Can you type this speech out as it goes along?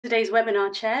Today's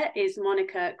webinar chair is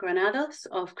Monica Granados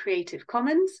of Creative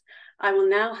Commons. I will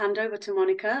now hand over to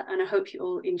Monica, and I hope you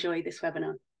all enjoy this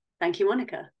webinar. Thank you,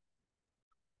 Monica.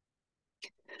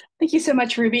 Thank you so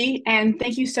much, Ruby, and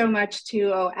thank you so much to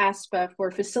OASPA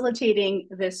for facilitating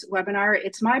this webinar.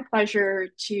 It's my pleasure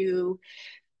to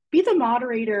be the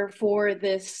moderator for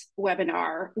this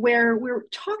webinar, where we're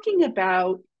talking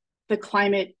about the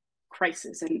climate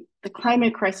crisis. And the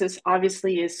climate crisis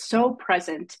obviously is so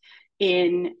present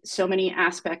in so many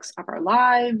aspects of our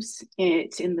lives.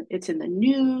 It's in the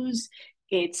news.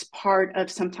 It's part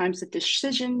of sometimes the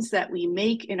decisions that we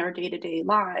make in our day-to-day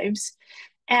lives.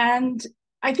 And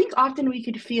I think often we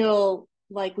could feel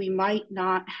like we might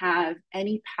not have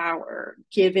any power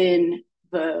given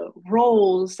the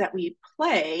roles that we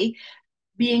play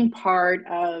being part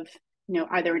of,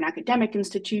 either an academic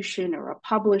institution or a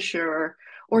publisher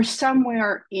or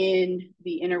somewhere in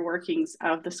the inner workings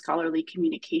of the scholarly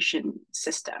communication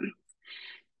system.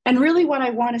 And really what I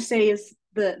want to say is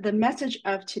the message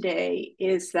of today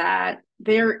is that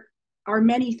there are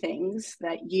many things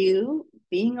that you,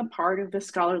 being a part of the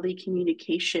scholarly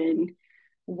communication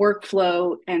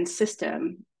workflow and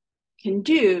system, can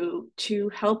do to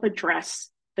help address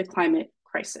the climate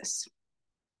crisis.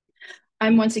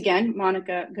 I'm once again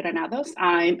Monica Granados.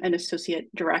 I'm an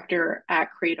associate director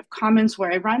at Creative Commons,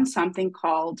 where I run something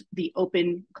called the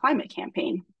Open Climate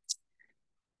Campaign.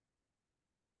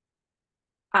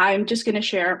 I'm just going to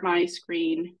share my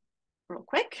screen real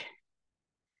quick.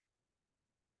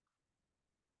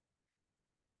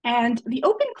 And the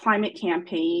Open Climate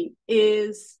Campaign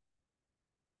is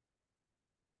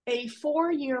a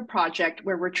 4-year project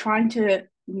where we're trying to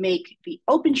make the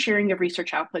open sharing of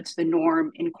research outputs the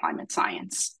norm in climate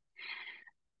science.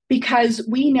 Because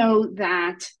we know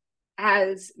that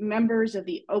as members of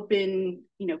the open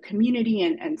community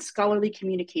and scholarly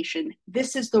communication,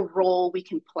 this is the role we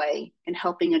can play in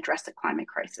helping address the climate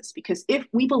crisis. Because if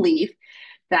we believe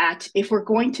that if we're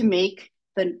going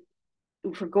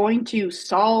to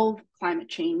solve climate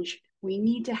change, we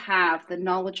need to have the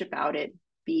knowledge about it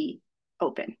be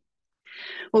open.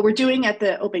 What we're doing at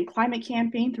the Open Climate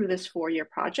Campaign through this 4-year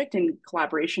project in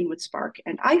collaboration with Spark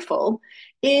and Eiffel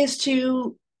is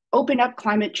to open up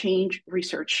climate change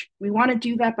research. We want to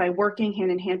do that by working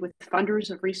hand in hand with funders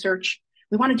of research.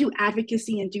 We want to do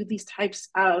advocacy and do these types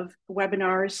of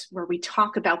webinars where we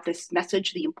talk about this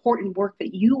message, the important work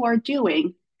that you are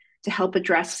doing to help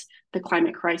address the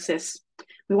climate crisis.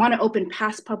 We want to open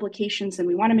past publications, and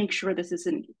we want to make sure this is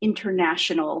an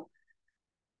international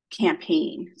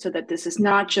campaign so that this is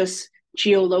not just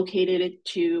geolocated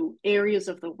to areas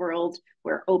of the world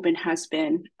where open has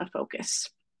been a focus.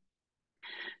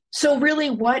 So really,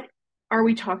 what are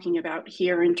we talking about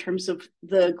here in terms of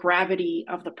the gravity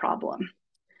of the problem?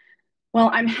 Well,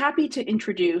 I'm happy to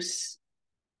introduce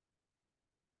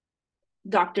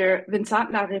Dr.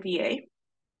 Vincent Lariviere.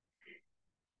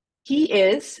 He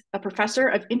is a professor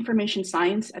of information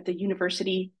science at the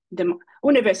Université de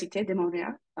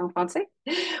Montréal, en français,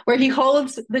 where he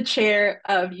holds the chair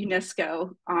of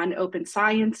UNESCO on open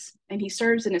science, and he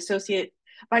serves as associate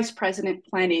vice president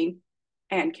planning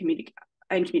and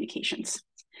communications.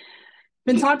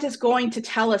 Vincent is going to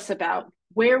tell us about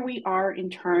where we are in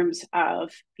terms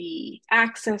of the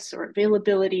access or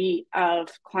availability of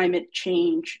climate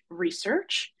change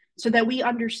research, so that we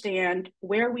understand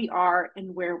where we are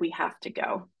and where we have to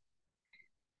go.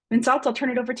 Vincent, I'll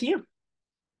turn it over to you.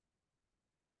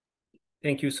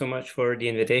 Thank you so much for the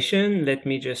invitation. Let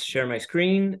me just share my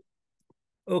screen.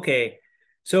 Okay,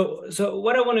 so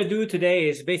what I want to do today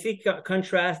is basically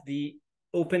contrast the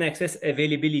open access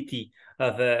availability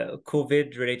of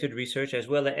COVID-related research as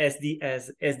well as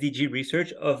SDG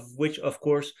research, of which, of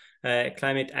course,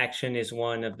 climate action is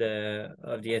one of the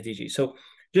SDGs. So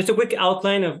just a quick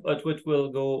outline of what we'll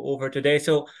go over today.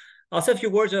 So I'll say a few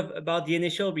words about the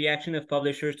initial reaction of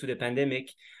publishers to the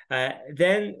pandemic.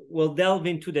 Then we'll delve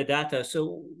into the data.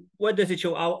 So what does it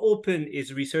show? How open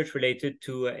is research related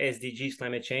to SDGs,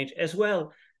 climate change, as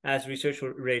well as research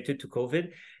related to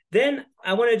COVID? Then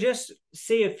I want to just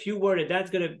say a few words.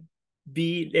 That's going to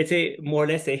be, let's say, more or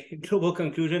less a global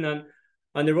conclusion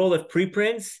on the role of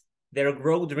preprints, their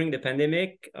growth during the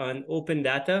pandemic, on open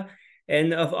data,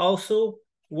 and of also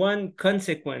one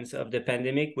consequence of the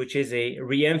pandemic, which is a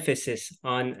re-emphasis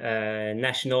on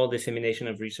national dissemination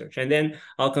of research. And then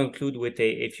I'll conclude with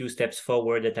a few steps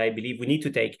forward that I believe we need to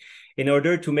take in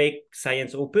order to make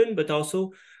science open, but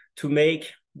also to make,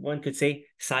 one could say,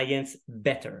 science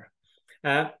better.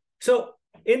 So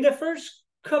in the first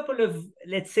couple of,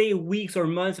 let's say, weeks or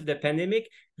months of the pandemic,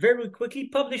 very quickly,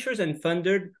 publishers and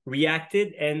funders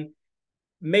reacted and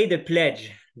made a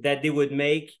pledge that they would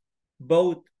make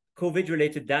both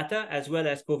COVID-related data as well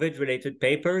as COVID-related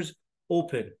papers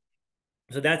open.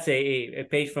 So that's a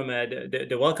page from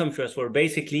the Wellcome Trust, where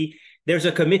basically there's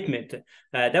a commitment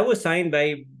that was signed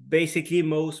by basically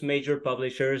most major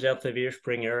publishers, Elsevier,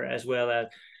 Springer, as well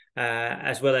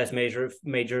as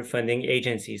major funding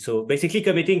agencies. So basically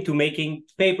committing to making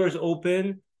papers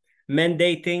open,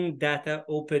 mandating data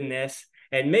openness,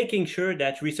 and making sure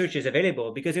that research is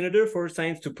available. Because in order for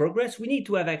science to progress, we need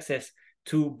to have access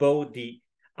to both the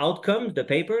outcomes, the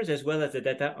papers, as well as the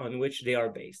data on which they are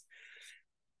based.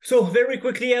 So very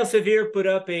quickly, Elsevier put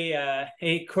up a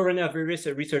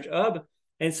coronavirus research hub.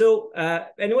 And so,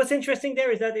 and what's interesting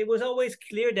there is that it was always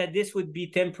clear that this would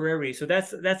be temporary. So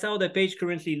that's how the page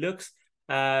currently looks,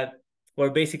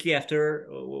 where basically after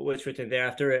what's written there,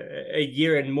 after a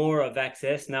year and more of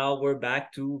access, now we're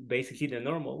back to basically the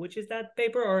normal, which is that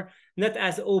paper are not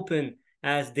as open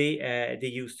as they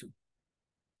used to.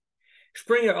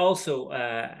 Springer also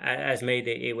has made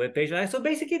a webpage. So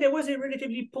basically, there was a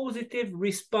relatively positive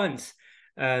response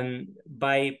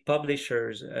by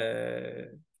publishers,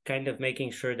 kind of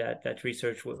making sure that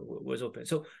research was open.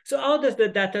 So how does the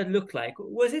data look like?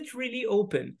 Was it really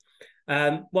open?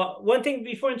 Well, one thing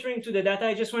before entering to the data,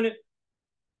 I just want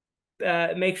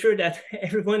to make sure that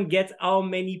everyone gets how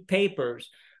many papers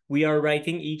we are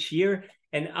writing each year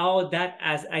and how that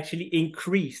has actually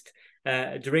increased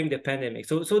during the pandemic.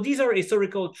 So these are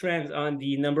historical trends on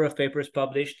the number of papers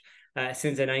published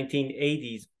since the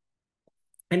 1980s.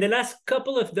 And the last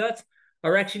couple of dots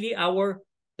are actually our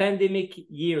pandemic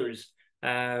years.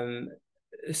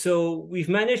 So we've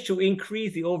managed to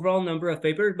increase the overall number of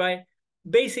papers by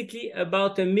basically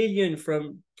about 1 million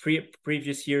from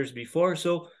previous years before.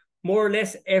 So more or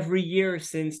less every year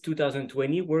since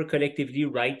 2020, we're collectively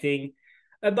writing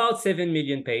about 7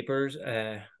 million papers,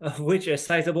 of which a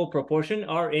sizable proportion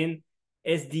are in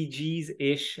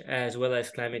SDGs-ish, as well as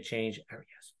climate change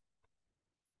areas.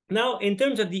 Now, in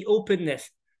terms of the openness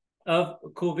of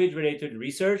COVID-related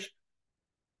research,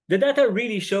 the data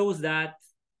really shows that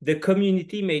the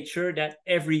community made sure that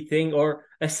everything, or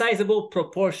a sizable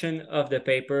proportion of the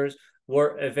papers,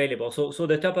 were available. So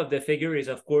the top of the figure is,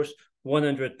 of course,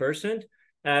 100%.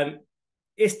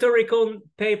 Historical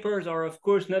papers are, of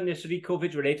course, not necessarily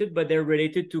COVID-related, but they're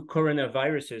related to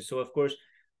coronaviruses. So, of course,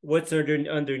 what's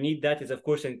underneath that is, of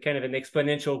course, kind of an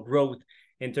exponential growth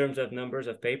in terms of numbers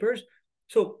of papers.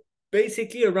 So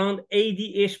basically around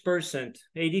 80-ish%,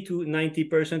 80 to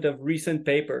 90% of recent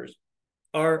papers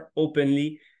are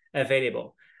openly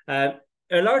available. A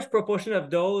large proportion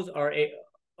of those are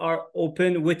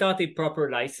open without a proper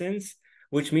license,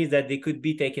 which means that they could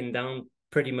be taken down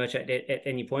pretty much at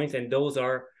any point, and those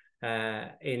are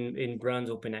in bronze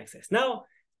open access. Now,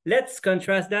 let's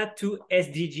contrast that to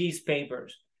SDGs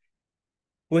papers.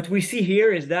 What we see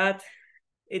here is that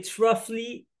it's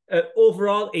roughly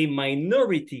overall a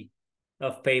minority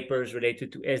of papers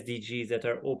related to SDGs that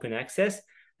are open access,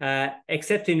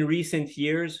 except in recent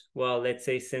years, well, let's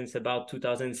say since about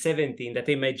 2017, that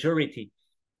a majority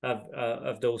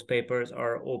of those papers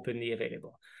are openly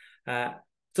available.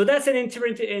 So that's an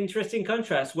interesting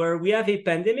contrast, where we have a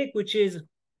pandemic, which is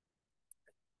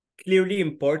clearly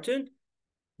important,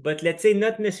 but let's say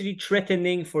not necessarily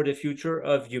threatening for the future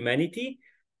of humanity,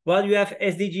 while you have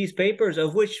SDGs papers,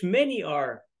 of which many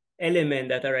are elements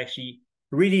that are actually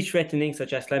really threatening,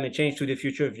 such as climate change, to the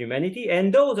future of humanity,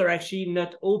 and those are actually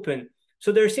not open.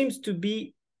 So there seems to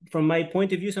be, from my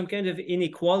point of view, some kind of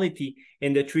inequality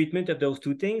in the treatment of those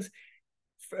two things.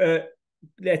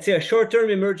 Let's say a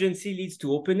short-term emergency leads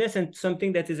to openness, and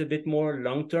something that is a bit more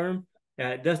long-term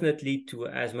does not lead to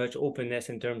as much openness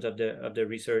in terms of the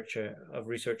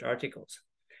research articles.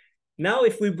 Now,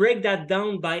 if we break that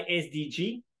down by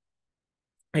SDG,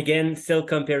 again, still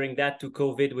comparing that to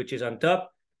COVID, which is on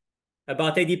top,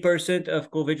 about 80%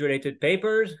 of COVID-related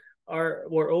papers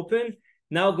were open.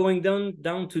 Now going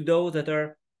down to those that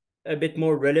are a bit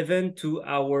more relevant to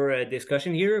our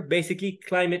discussion here, basically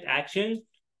climate action,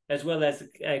 as well as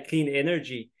clean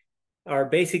energy, are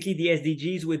basically the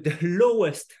SDGs with the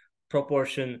lowest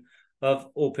proportion of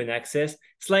open access,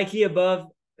 slightly above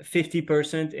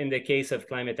 50% in the case of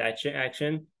climate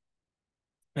action,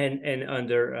 and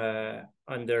under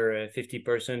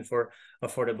 50% for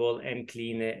affordable and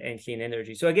clean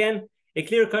energy. So again, a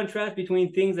clear contrast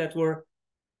between things that were,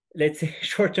 let's say,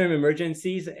 short-term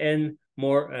emergencies and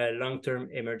more long-term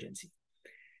emergencies.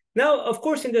 Now, of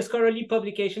course, in the scholarly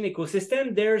publication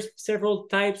ecosystem, there's several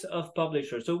types of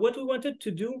publishers. So what we wanted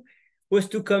to do was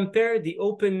to compare the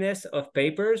openness of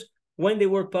papers when they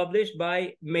were published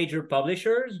by major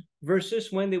publishers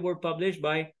versus when they were published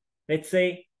by, let's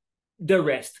say, the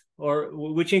rest,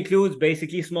 which includes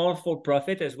basically small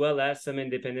for-profit as well as some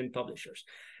independent publishers.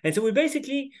 And so we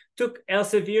basically took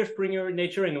Elsevier, Springer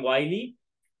Nature, and Wiley,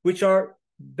 which are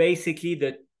basically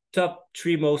the top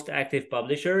 3 most active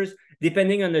publishers.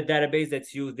 Depending on the database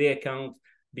that's used, they account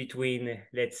between,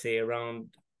 let's say, around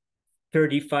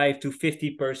 35 to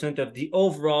 50% of the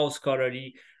overall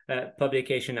scholarly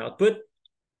publication output.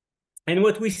 And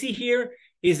what we see here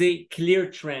is a clear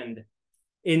trend.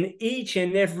 In each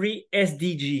and every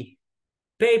SDG,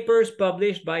 papers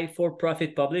published by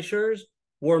for-profit publishers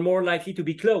were more likely to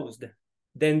be closed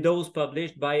than those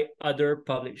published by other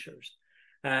publishers.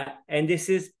 And this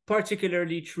is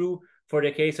particularly true for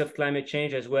the case of climate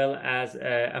change as well as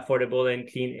affordable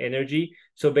and clean energy.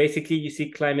 So basically, you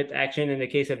see climate action in the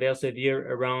case of Elsevier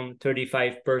around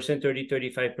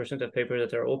 30-35% of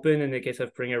papers that are open. In the case of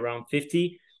Springer, around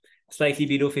 50, slightly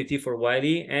below 50 for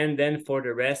Wiley. And then for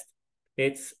the rest,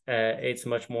 it's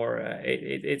much more,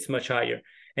 it's much higher.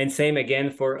 And same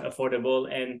again for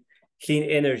affordable and clean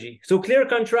energy. So clear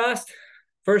contrast,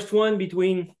 first one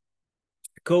between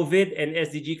COVID and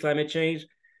SDG climate change,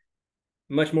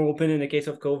 much more open in the case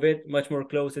of COVID, much more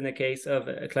closed in the case of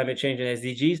climate change and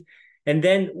SDGs. And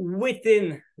then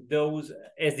within those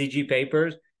SDG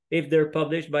papers, if they're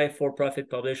published by for-profit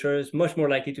publishers, much more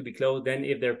likely to be closed than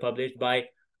if they're published by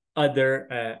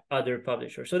other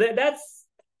publishers. So that's,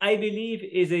 I believe,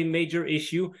 is a major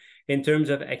issue in terms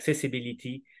of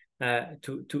accessibility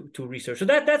to research. So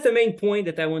that's the main point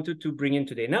that I wanted to bring in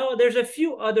today. Now, there's a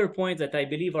few other points that I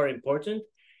believe are important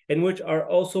and which are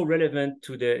also relevant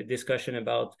to the discussion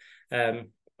about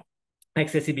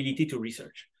accessibility to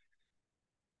research.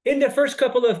 In the first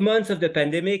couple of months of the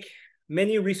pandemic,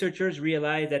 many researchers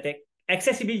realized that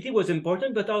accessibility was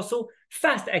important, but also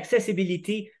fast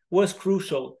accessibility was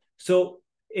crucial. So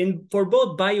for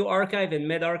both bioRxiv and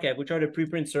medRxiv, which are the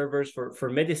preprint servers for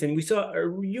medicine, we saw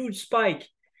a huge spike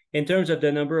in terms of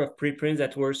the number of preprints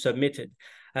that were submitted.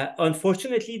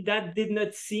 Unfortunately, that did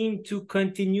not seem to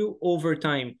continue over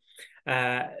time.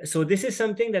 So this is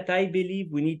something that I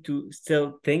believe we need to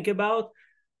still think about.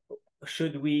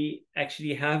 Should we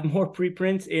actually have more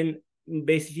preprints in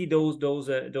basically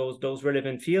those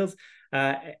relevant fields,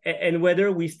 and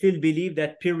whether we still believe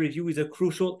that peer review is a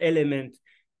crucial element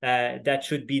that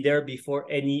should be there before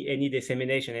any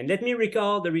dissemination. And let me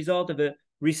recall the result of a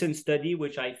recent study,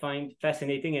 which I find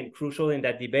fascinating and crucial in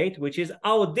that debate, which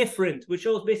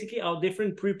shows basically how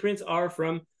different preprints are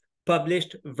from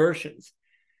published versions.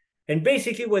 And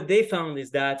basically what they found is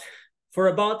that for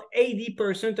about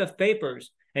 80% of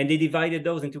papers, and they divided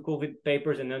those into COVID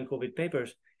papers and non-COVID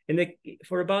papers,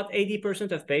 for about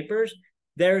 80% of papers,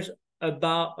 there's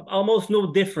about almost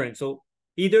no difference. So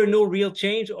either no real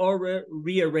change or a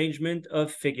rearrangement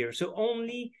of figures. So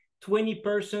only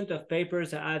 20% of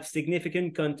papers have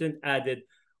significant content added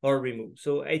or removed.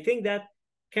 So I think that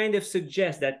kind of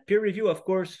suggests that peer review, of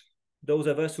course, those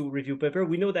of us who review paper,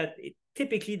 we know that it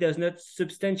typically does not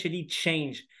substantially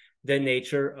change the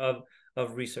nature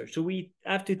of research. So we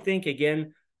have to think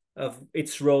again of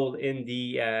its role in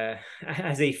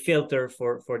as a filter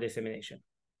for dissemination.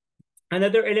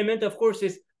 Another element, of course,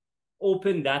 is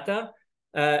open data,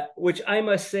 which I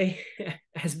must say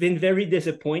has been very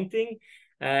disappointing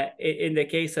in the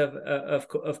case of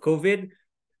COVID.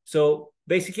 So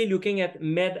basically looking at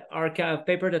medRxiv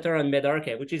papers that are on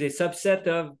medRxiv, which is a subset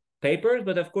of papers,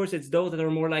 but of course it's those that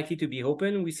are more likely to be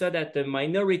open. We saw that the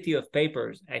minority of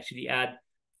papers actually had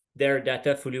their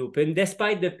data fully open,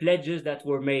 despite the pledges that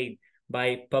were made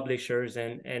by publishers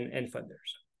and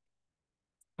funders.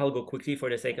 I'll go quickly for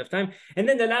the sake of time. And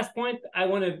then the last point I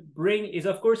want to bring is,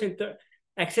 of course,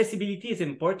 accessibility is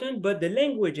important, but the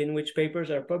language in which papers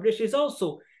are published is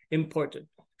also important.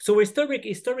 So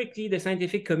historically, the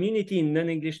scientific community in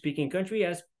non-English speaking country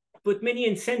has put many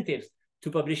incentives to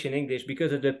publish in English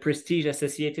because of the prestige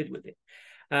associated with it.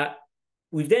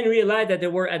 We've then realized that there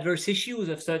were adverse issues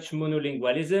of such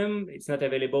monolingualism. It's not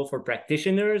available for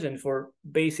practitioners and for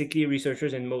basically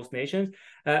researchers in most nations.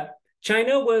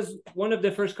 China was one of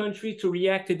the first countries to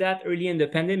react to that early in the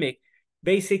pandemic,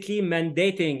 basically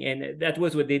mandating, and that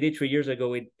was what they did 3 years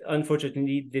ago. It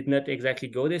unfortunately did not exactly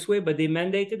go this way, but they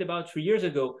mandated about 3 years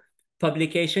ago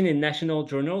publication in national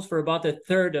journals for about a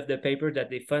third of the papers that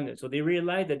they funded. So they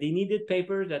realized that they needed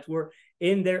papers that were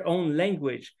in their own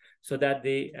language so that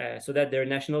their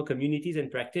national communities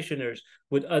and practitioners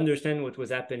would understand what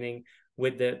was happening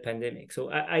with the pandemic.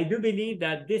 So I do believe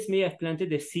that this may have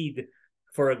planted a seed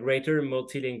for a greater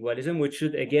multilingualism, which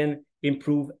should again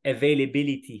improve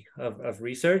availability of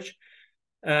research.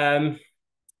 And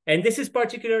this is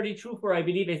particularly true for, I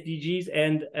believe,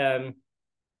 SDGs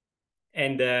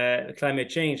and climate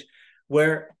change,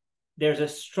 where there's a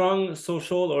strong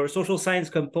social science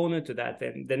component to that,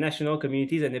 and the national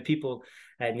communities and the people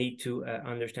need to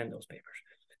understand those papers.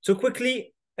 So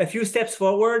quickly, a few steps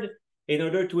forward in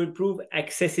order to improve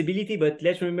accessibility, but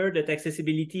let's remember that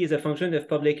accessibility is a function of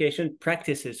publication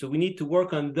practices. So we need to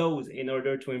work on those in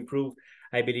order to improve,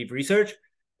 I believe, research.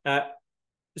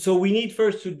 So we need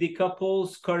first to decouple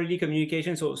scholarly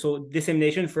communication, so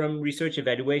dissemination from research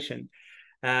evaluation.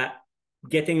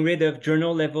 Getting rid of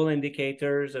journal level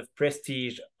indicators of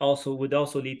prestige would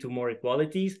also lead to more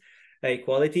equality.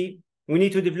 We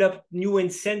need to develop new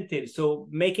incentives. So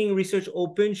making research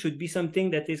open should be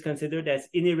something that is considered as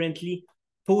inherently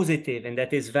positive and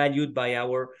that is valued by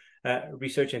our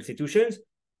research institutions.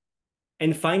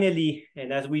 And finally,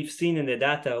 and as we've seen in the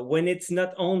data, when it's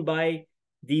not owned by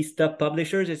these top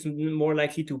publishers, it's more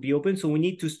likely to be open. So we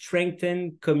need to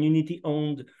strengthen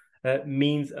community-owned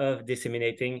means of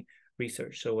disseminating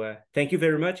research. So thank you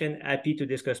very much, and happy to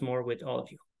discuss more with all of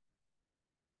you.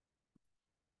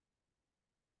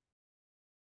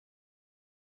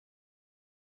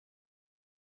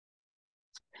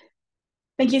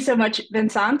 Thank you so much,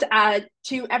 Vincent.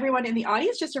 To everyone in the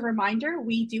audience, just a reminder,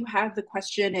 we do have the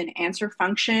question and answer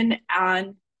function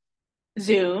on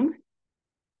Zoom.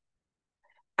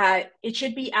 It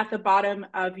should be at the bottom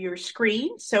of your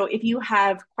screen. So if you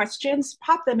have questions,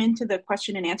 pop them into the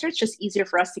question and answer. It's just easier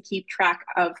for us to keep track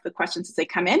of the questions as they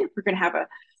come in. We're going to have a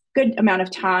good amount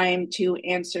of time to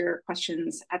answer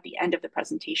questions at the end of the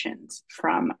presentations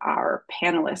from our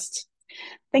panelists.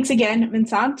 Thanks again,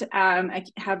 Vincent. I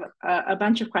have a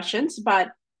bunch of questions,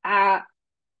 but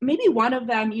maybe one of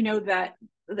them, that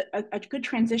a good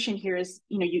transition here is,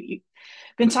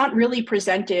 Vincent really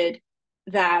presented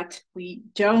that we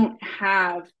don't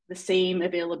have the same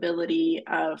availability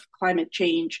of climate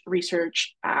change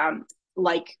research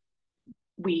like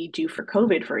we do for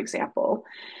COVID, for example.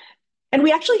 And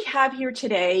we actually have here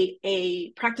today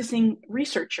a practicing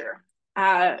researcher.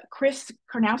 Kris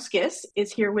Karnauskas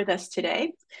is here with us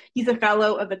today. He's a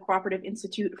fellow of the Cooperative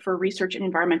Institute for Research in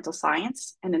Environmental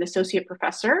Science and an associate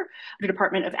professor of the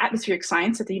Department of Atmospheric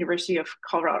Science at the University of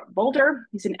Colorado Boulder.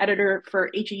 He's an editor for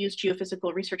HEU's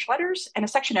Geophysical Research Letters and a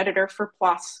section editor for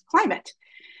PLOS Climate.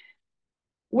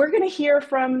 We're going to hear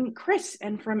from Kris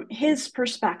and from his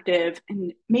perspective,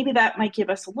 and maybe that might give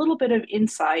us a little bit of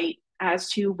insight as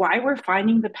to why we're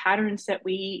finding the patterns that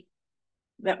we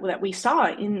saw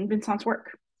in Vincent's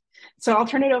work. So I'll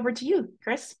turn it over to you,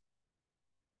 Kris.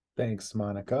 Thanks,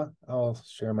 Monica. I'll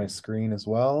share my screen as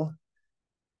well.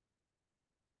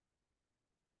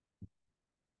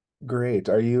 Great.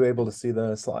 Are you able to see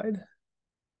the slide?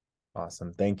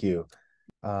 Awesome. Thank you.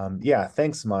 Yeah,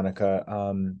 thanks,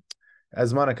 Monica.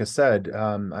 As Monica said,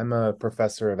 I'm a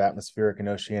professor of atmospheric and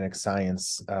oceanic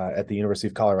science at the University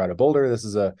of Colorado Boulder. This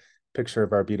is a picture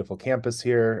of our beautiful campus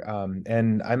here.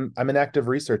 And I'm an active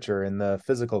researcher in the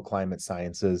physical climate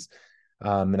sciences.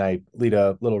 And I lead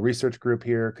a little research group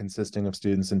here consisting of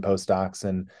students and postdocs.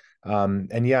 And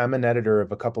yeah, I'm an editor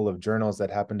of a couple of journals that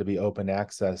happen to be open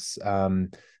access.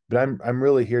 But I'm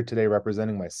really here today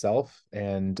representing myself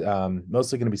and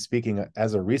mostly going to be speaking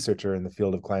as a researcher in the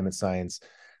field of climate science.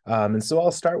 And so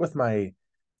I'll start with my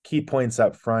key points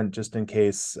up front, just in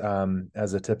case,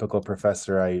 as a typical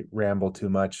professor, I ramble too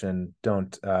much and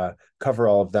don't cover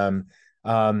all of them.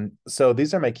 So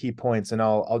these are my key points, and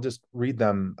I'll just read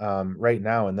them right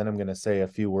now, and then I'm going to say a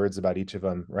few words about each of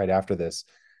them right after this.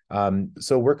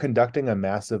 So we're conducting a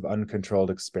massive uncontrolled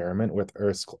experiment with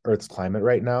Earth's climate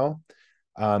right now.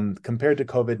 Compared to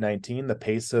COVID-19, the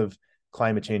pace of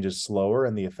climate change is slower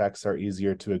and the effects are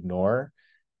easier to ignore.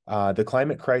 The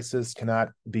climate crisis cannot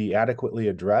be adequately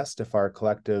addressed if our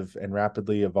collective and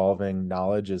rapidly evolving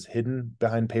knowledge is hidden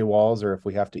behind paywalls or if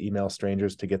we have to email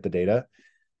strangers to get the data.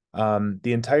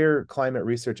 The entire climate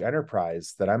research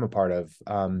enterprise that I'm a part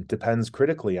of depends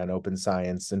critically on open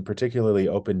science and particularly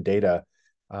open data,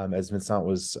 as Vincent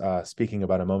was speaking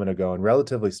about a moment ago. And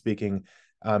relatively speaking,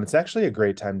 it's actually a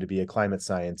great time to be a climate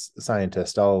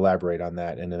scientist. I'll elaborate on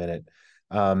that in a minute.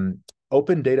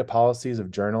 Open data policies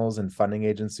of journals and funding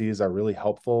agencies are really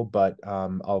helpful, but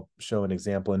I'll show an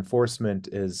example. Enforcement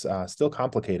is still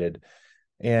complicated.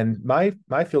 And my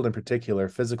field in particular,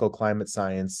 physical climate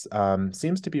science,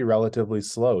 seems to be relatively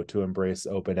slow to embrace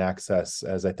open access,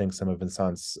 as I think some of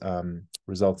Vincent's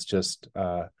results just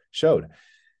showed.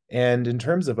 And in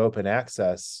terms of open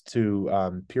access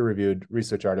to peer-reviewed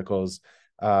research articles,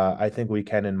 I think we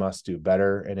can and must do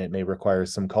better, and it may require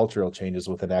some cultural changes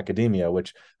within academia,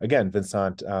 which, again,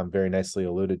 Vincent very nicely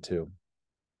alluded to.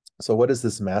 So what is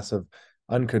this massive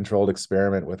uncontrolled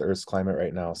experiment with Earth's climate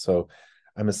right now? So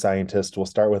I'm a scientist. We'll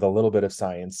start with a little bit of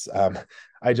science.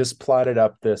 I just plotted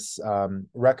up this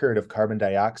record of carbon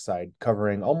dioxide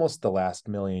covering almost the last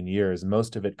million years.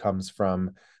 Most of it comes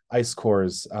from ice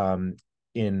cores from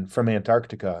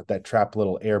Antarctica that trap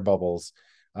little air bubbles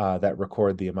that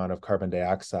record the amount of carbon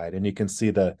dioxide. And you can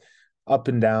see the up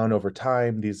and down over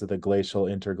time. These are the glacial,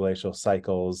 interglacial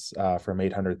cycles from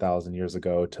 800,000 years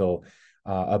ago till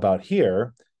about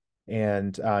here.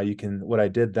 And what I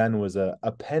did then was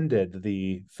appended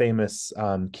the famous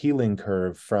Keeling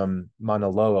curve from Mauna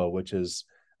Loa, which is,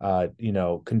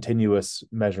 continuous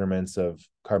measurements of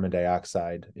carbon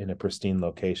dioxide in a pristine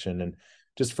location. And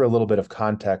just for a little bit of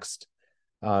context,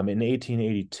 in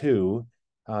 1882,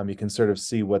 you can sort of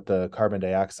see what the carbon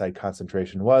dioxide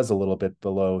concentration was, a little bit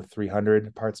below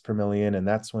 300 parts per million. And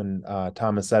that's when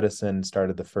Thomas Edison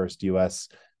started the first US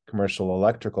commercial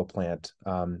electrical plant,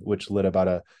 which lit about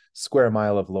a square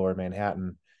mile of lower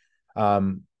Manhattan.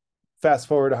 Fast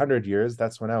forward 100 years,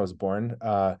 that's when I was born.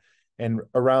 And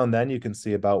around then you can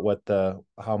see about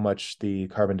how much the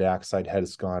carbon dioxide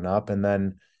has gone up. And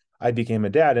then I became a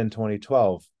dad in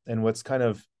 2012. And what's kind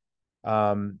of,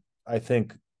 I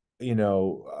think,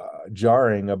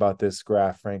 jarring about this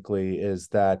graph, frankly, is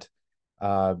that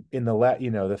in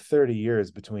the 30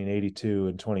 years between 82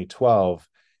 and 2012,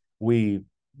 we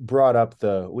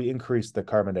increased the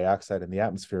carbon dioxide in the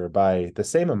atmosphere by the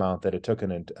same amount that it took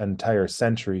an entire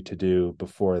century to do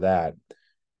before that.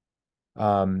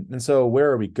 And so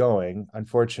where are we going?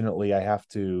 Unfortunately, I have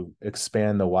to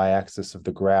expand the y-axis of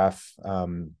the graph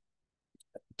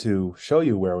to show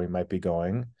you where we might be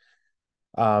going.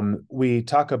 We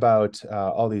talk about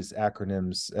all these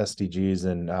acronyms, SDGs,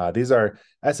 and these are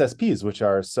SSPs, which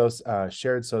are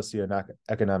shared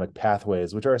socioeconomic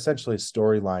pathways, which are essentially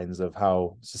storylines of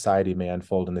how society may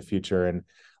unfold in the future. And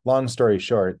long story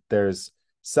short, there's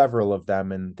several of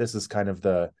them, and this is kind of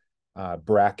the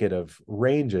bracket of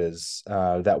ranges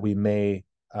that we may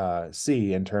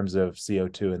see in terms of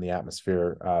CO2 in the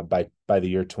atmosphere by the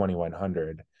year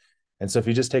 2100. And so if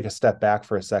you just take a step back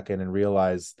for a second and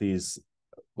realize these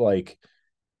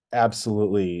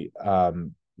absolutely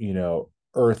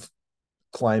Earth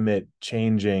climate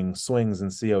changing swings in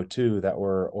CO2 that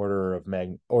were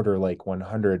order like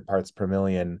 100 parts per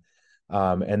million,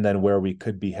 and then where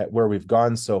we've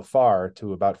gone so far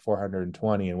to about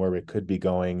 420, and where we could be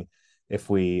going if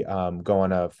we go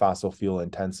on a fossil fuel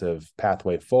intensive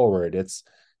pathway forward.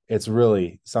 It's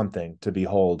really something to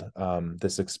behold,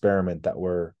 this experiment that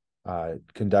we're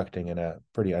conducting in a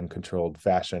pretty uncontrolled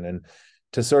fashion. And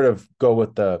to sort of go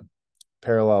with the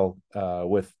parallel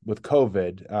with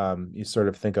COVID, you sort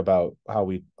of think about how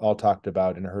we all talked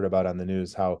about and heard about on the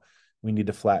news, how we need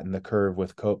to flatten the curve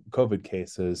with COVID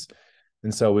cases.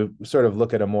 And so we sort of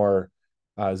look at a more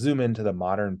zoom into the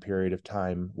modern period of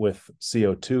time with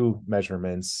CO2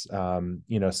 measurements,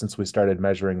 since we started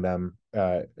measuring them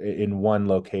in one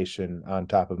location on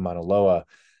top of Mauna Loa,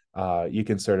 you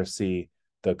can sort of see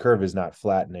the curve is not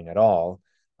flattening at all.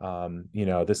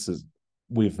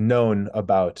 We've known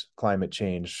about climate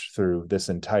change through this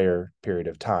entire period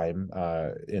of time.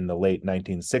 In the late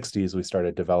 1960s, we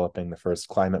started developing the first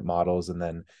climate models and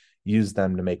then used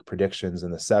them to make predictions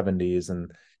in the 70s.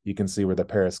 And you can see where the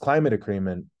Paris Climate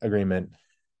Agreement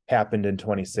happened in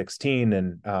 2016.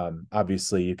 And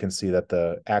obviously, you can see that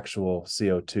the actual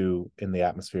CO2 in the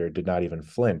atmosphere did not even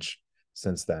flinch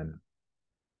since then.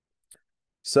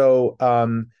 So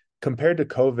compared to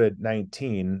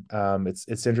COVID-19,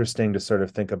 it's interesting to sort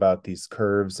of think about these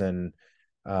curves and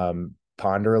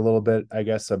ponder a little bit, I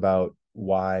guess, about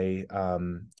why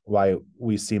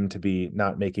we seem to be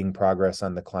not making progress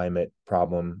on the climate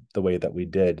problem the way that we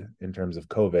did in terms of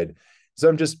COVID. So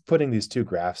I'm just putting these two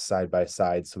graphs side by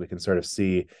side so we can sort of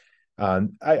see.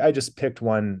 I just picked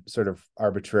one sort of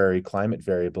arbitrary climate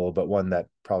variable, but one that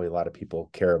probably a lot of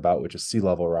people care about, which is sea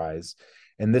level rise.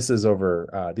 And this is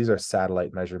these are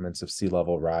satellite measurements of sea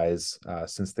level rise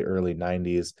since the early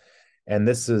 90s. And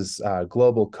this is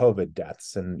global COVID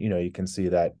deaths. And, you can see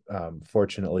that,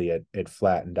 fortunately, it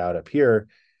flattened out up here.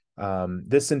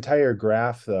 This entire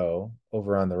graph, though,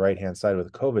 over on the right-hand side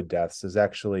with COVID deaths is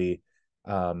actually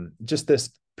just this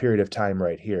period of time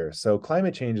right here. So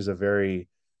climate change is a very,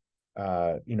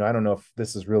 I don't know if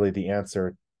this is really the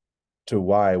answer to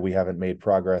why we haven't made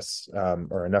progress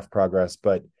or enough progress,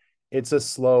 but it's a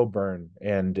slow burn,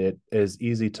 and it is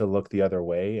easy to look the other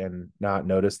way and not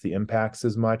notice the impacts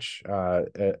as much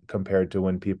compared to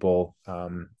when people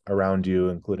around you,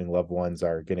 including loved ones,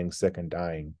 are getting sick and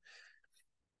dying.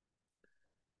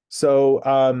 So,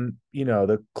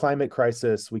 the climate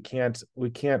crisis, we can't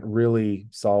really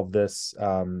solve this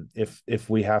if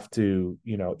we have to,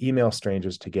 email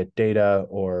strangers to get data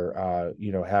or,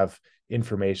 have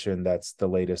information that's the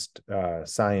latest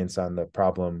science on the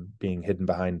problem being hidden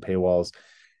behind paywalls.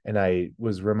 And I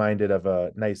was reminded of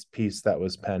a nice piece that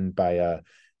was penned by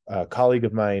a colleague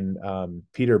of mine,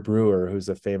 Peter Brewer, who's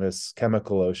a famous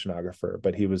chemical oceanographer,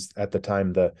 but he was at the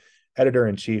time the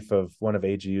editor-in-chief of one of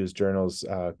AGU's journals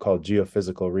called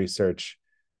Geophysical Research,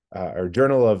 or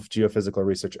Journal of Geophysical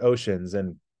Research Oceans.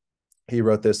 And he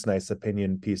wrote this nice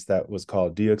opinion piece that was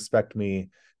called, "Do you expect me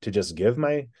to just give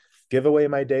away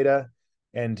my data?"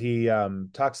 And he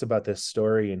talks about this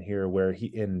story in here where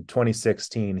in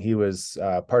 2016, he was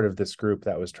part of this group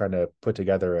that was trying to put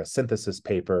together a synthesis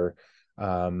paper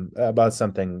about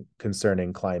something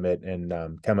concerning climate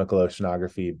and chemical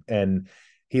oceanography. And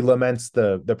he laments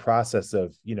the process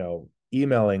of,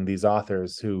 emailing these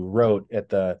authors who wrote at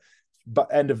the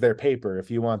end of their paper,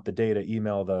 if you want the data,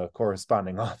 email the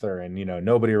corresponding author. And,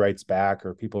 nobody writes back,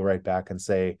 or people write back and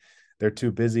say they're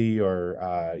too busy or,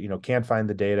 can't find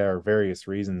the data or various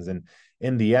reasons. And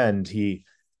in the end,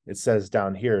 it says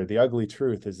down here, the ugly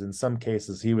truth is in some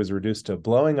cases, he was reduced to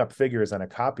blowing up figures on a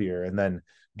copier and then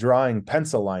drawing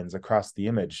pencil lines across the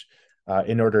image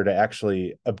in order to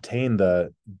actually obtain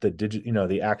the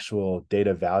actual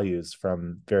data values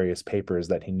from various papers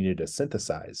that he needed to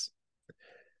synthesize.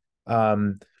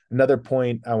 Another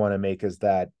point I want to make is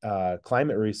that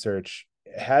climate research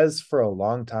has for a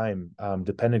long time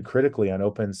depended critically on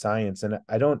open science, and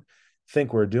I don't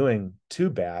think we're doing too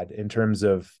bad in terms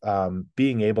of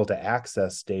being able to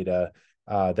access data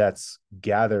that's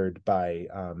gathered by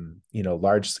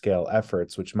large-scale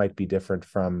efforts, which might be different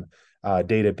from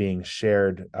data being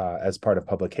shared as part of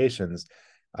publications.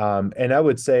 And I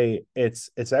would say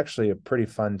it's actually a pretty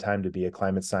fun time to be a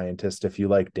climate scientist if you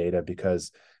like data,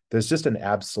 because there's just an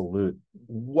absolute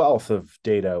wealth of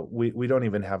data. We don't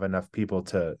even have enough people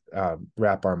to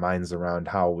wrap our minds around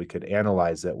how we could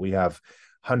analyze it. We have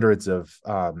hundreds of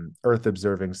Earth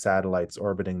observing satellites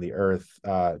orbiting the Earth,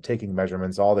 taking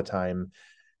measurements all the time.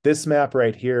 This map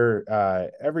right here,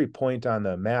 every point on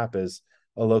the map is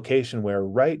a location where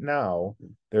right now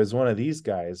there's one of these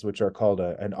guys, which are called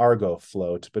an Argo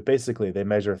float, but basically they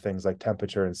measure things like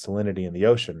temperature and salinity in the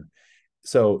ocean.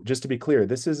 So just to be clear,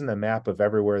 this isn't a map of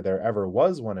everywhere there ever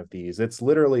was one of these. It's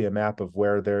literally a map of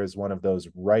where there's one of those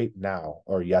right now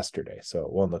or yesterday. So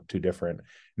it won't look too different. And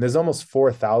there's almost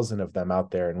 4,000 of them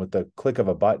out there. And with the click of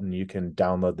a button, you can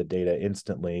download the data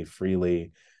instantly,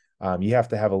 freely. You have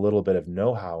to have a little bit of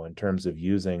know-how in terms of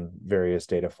using various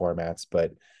data formats,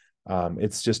 but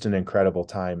it's just an incredible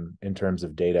time in terms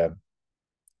of data.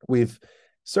 We've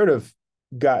sort of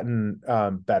gotten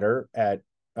better at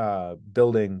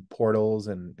building portals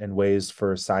and ways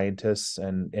for scientists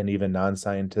and even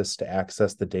non-scientists to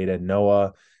access the data.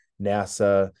 NOAA,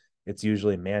 NASA, it's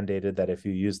usually mandated that if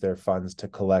you use their funds to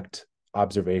collect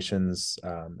observations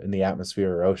in the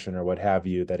atmosphere or ocean or what have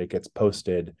you, that it gets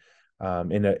posted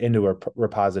into a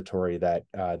repository that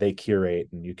they curate,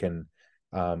 and you can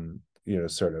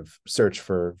sort of search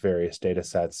for various data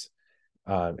sets.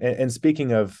 And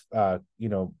speaking of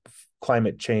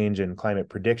climate change and climate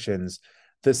predictions,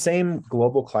 the same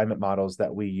global climate models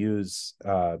that we use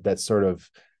that sort of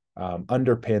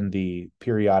underpin the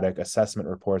periodic assessment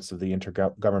reports of the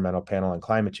Intergovernmental Panel on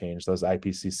Climate Change, those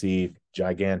IPCC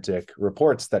gigantic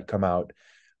reports that come out,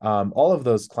 all of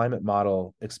those climate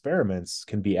model experiments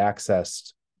can be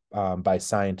accessed by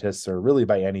scientists or really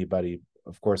by anybody.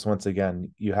 Of course, once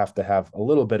again, you have to have a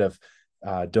little bit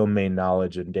of domain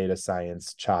knowledge and data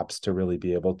science chops to really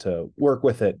be able to work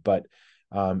with it. But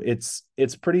it's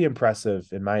pretty impressive,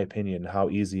 in my opinion, how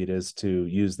easy it is to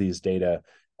use these data.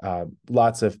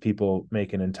 Lots of people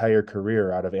make an entire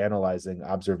career out of analyzing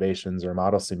observations or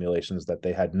model simulations that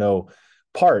they had no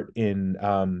part in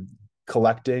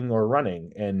collecting or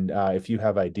running. And if you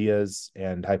have ideas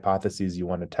and hypotheses you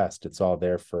want to test, it's all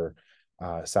there for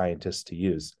scientists to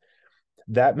use.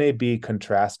 That may be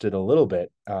contrasted a little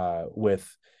bit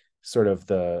with sort of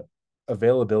the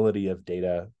availability of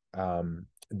data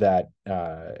that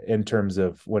in terms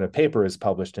of when a paper is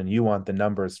published and you want the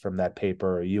numbers from that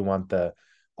paper, or you want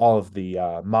all of the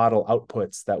model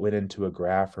outputs that went into a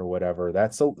graph or whatever,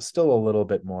 that's still a little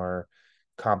bit more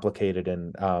complicated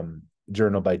and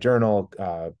journal by journal,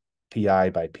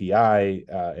 PI by PI,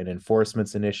 and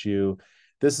enforcement's an issue.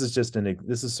 This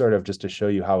is sort of just to show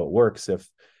you how it works. If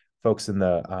folks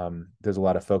there's a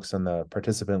lot of folks on the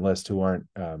participant list who aren't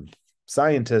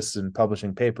scientists and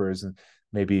publishing papers, and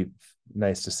maybe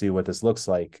nice to see what this looks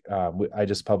like. I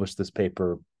just published this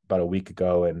paper about a week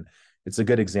ago, and it's a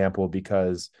good example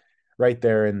because right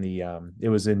there in the, it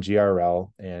was in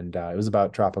GRL, and it was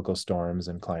about tropical storms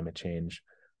and climate change.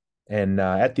 And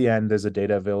at the end, there's a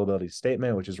data availability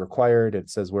statement, which is required. It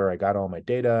says where I got all my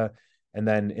data. And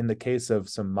then in the case of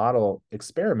some model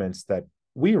experiments that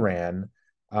we ran,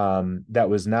 that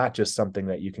was not just something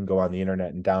that you can go on the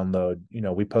internet and download.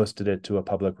 We posted it to a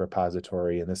public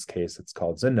repository. In this case, it's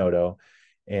called Zenodo,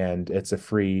 and it's a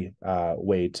free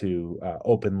way to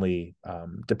openly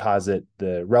deposit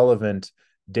the relevant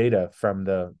data from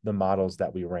the models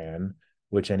that we ran,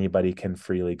 which anybody can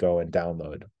freely go and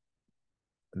download.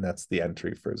 And that's the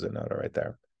entry for Zenodo right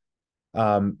there.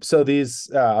 So these,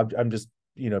 I'm just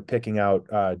picking out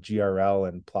GRL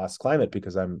and PLOS Climate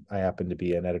because I happen to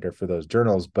be an editor for those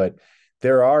journals, but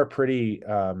there are pretty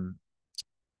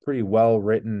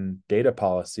well-written data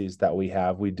policies that we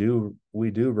have. We do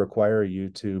require you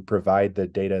to provide the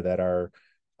data that are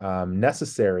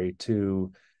necessary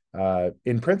to,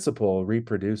 in principle,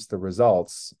 reproduce the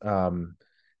results.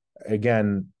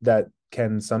 Again, that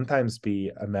can sometimes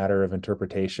be a matter of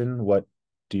interpretation. What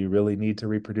do you really need to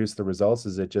reproduce the results?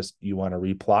 Is it just you want to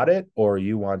replot it, or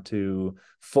you want to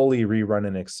fully rerun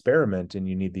an experiment and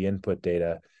you need the input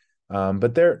data?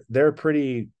 But they're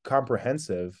pretty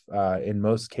comprehensive in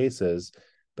most cases.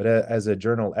 But as a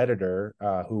journal editor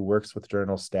who works with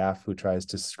journal staff who tries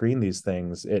to screen these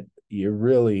things, it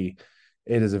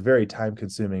is a very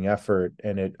time-consuming effort,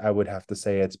 and I would have to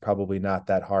say it's probably not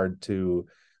that hard to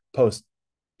post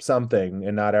something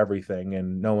and not everything,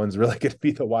 and no one's really going to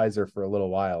be the wiser for a little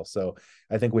while. So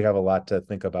I think we have a lot to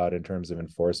think about in terms of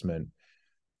enforcement.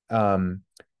 And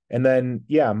then,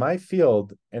 yeah, my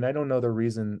field, and I don't know the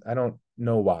reason, I don't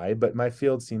know why, but my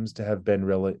field seems to have been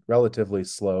relatively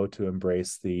slow to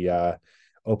embrace the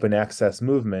open access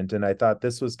movement. And I thought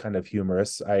this was kind of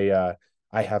humorous. I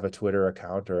have a Twitter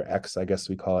account, or X, I guess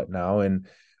we call it now. And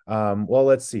well,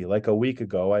 let's see, like a week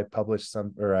ago, I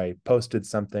posted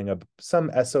some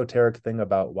esoteric thing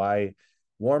about why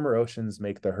warmer oceans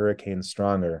make the hurricanes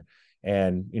stronger.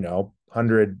 And,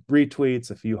 100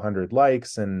 retweets, a few hundred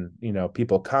likes, and,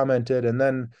 people commented. And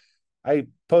then I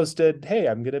posted, hey,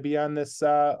 I'm going to be on this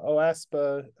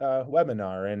OASPA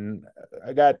webinar. And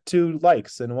I got 2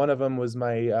 likes, and one of them was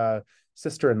my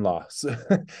sister-in-law.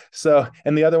 So,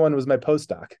 and the other one was my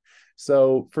postdoc.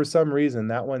 So for some reason,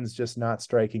 that one's just not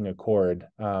striking a chord.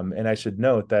 And I should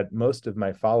note that most of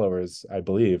my followers, I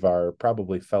believe, are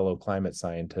probably fellow climate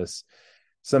scientists.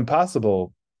 Some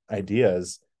possible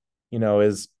ideas,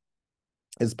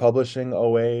 is publishing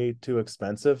OA too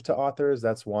expensive to authors?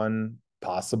 That's one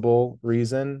possible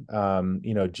reason.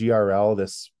 GRL,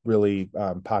 this really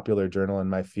popular journal in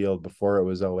my field before it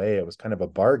was OA, it was kind of a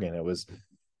bargain. It was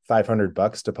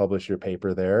 $500 to publish your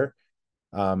paper there.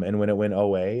 And when it went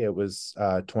OA, it was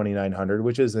 $2,900,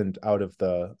 which isn't out of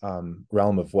the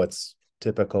realm of what's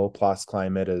typical. PLOS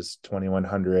Climate is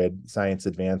 $2,100. Science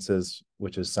Advances,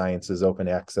 which is Science's open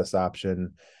access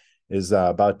option, is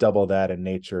about double that. And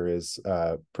Nature is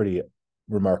pretty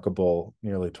remarkable,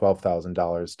 nearly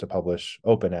 $12,000 to publish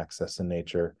open access in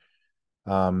Nature.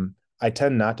 I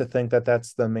tend not to think that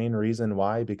that's the main reason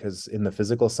why, because in the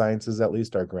physical sciences, at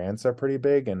least, our grants are pretty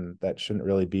big, and that shouldn't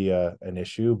really be an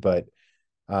issue. But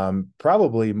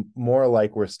probably more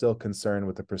like we're still concerned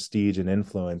with the prestige and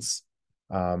influence,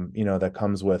 that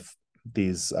comes with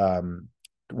these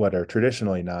what are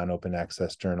traditionally non-open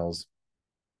access journals.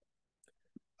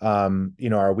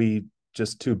 Are we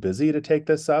just too busy to take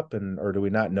this up, or do we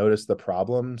not notice the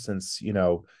problem? Since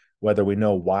whether we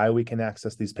know why we can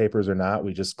access these papers or not,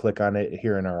 we just click on it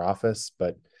here in our office.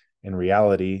 But in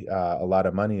reality, a lot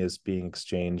of money is being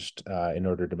exchanged in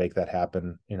order to make that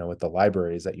happen, with the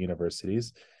libraries at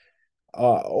universities.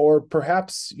 Or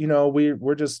perhaps,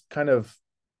 we're just kind of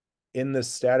in this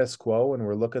status quo, and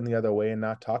we're looking the other way and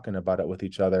not talking about it with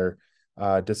each other,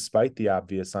 despite the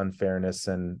obvious unfairness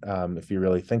and, if you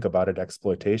really think about it,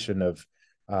 exploitation of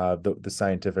the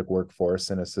scientific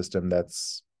workforce in a system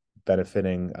that's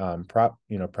benefiting,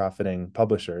 profiting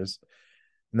publishers.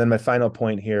 And then my final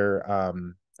point here,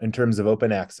 in terms of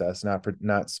open access,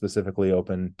 not specifically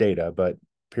open data, but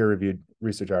peer-reviewed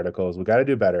research articles, we got to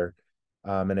do better.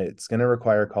 And it's going to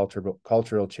require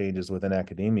cultural changes within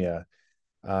academia.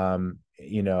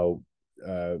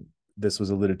 This was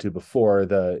alluded to before,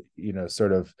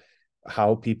 sort of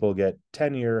how people get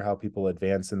tenure, how people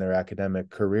advance in their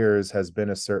academic careers has been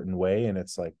a certain way. And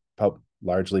it's like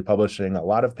largely publishing a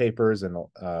lot of papers, and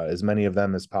as many of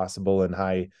them as possible in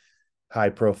high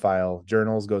profile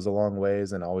journals goes a long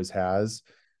ways, and always has.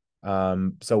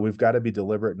 So we've got to be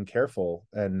deliberate and careful,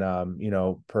 and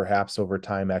perhaps over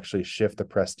time actually shift the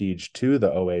prestige to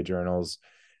the OA journals,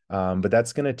 But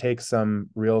that's going to take some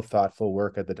real thoughtful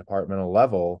work at the departmental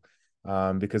level,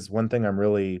 because one thing I'm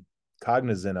really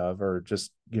cognizant of, or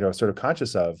just, sort of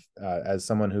conscious of, as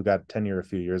someone who got tenure a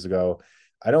few years ago,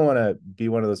 I don't want to be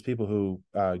one of those people who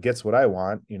gets what I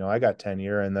want. I got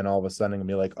tenure, and then all of a sudden I'm gonna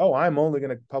be like, oh, I'm only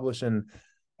going to publish in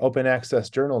open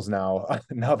access journals now,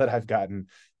 now that I've gotten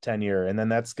tenure. And then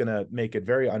that's going to make it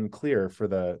very unclear for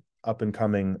the up and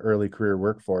coming early career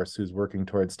workforce who's working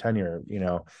towards tenure,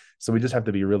 So we just have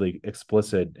to be really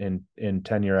explicit in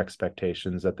tenure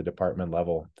expectations at the department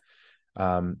level.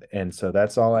 And so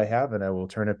that's all I have, and I will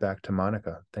turn it back to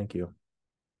Monica. Thank you.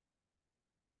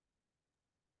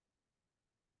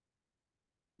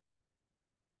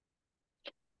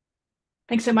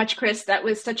 Thanks so much, Kris. That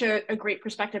was such a great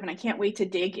perspective, and I can't wait to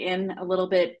dig in a little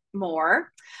bit more.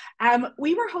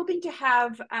 We were hoping to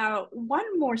have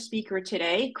one more speaker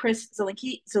today, Kris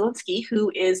Zielinski,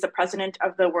 who is the president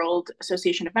of the World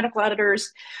Association of Medical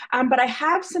Editors. But I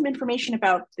have some information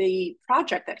about the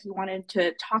project that he wanted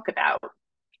to talk about,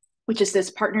 which is this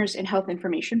Partners in Health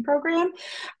Information Program.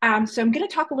 So I'm going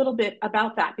to talk a little bit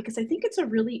about that, because I think it's a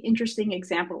really interesting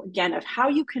example, again, of how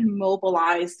you can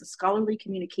mobilize the scholarly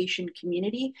communication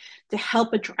community to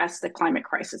help address the climate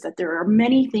crisis, that there are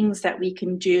many things that we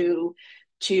can do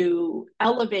to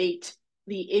elevate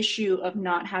the issue of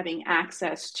not having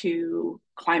access to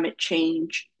climate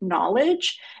change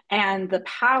knowledge and the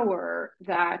power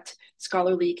that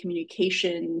scholarly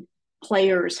communication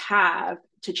players have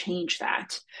to change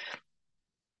that.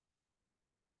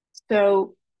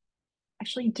 So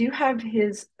actually do have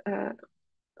his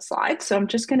slides. So I'm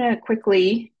just going to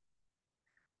quickly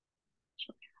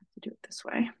do it this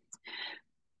way.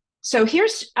 So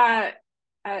here's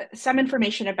some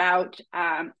information about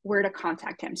where to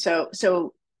contact him.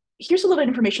 So here's a little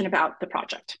information about the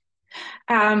project.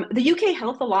 The UK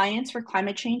Health Alliance for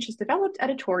Climate Change has developed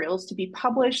editorials to be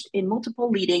published in multiple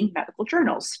leading medical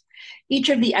journals. Each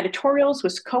of the editorials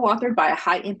was co-authored by a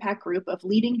high-impact group of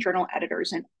leading journal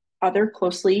editors and other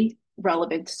closely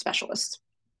relevant specialists.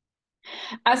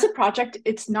 As a project,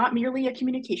 it's not merely a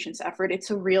communications effort, it's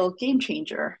a real game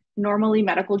changer. Normally,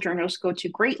 medical journals go to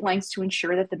great lengths to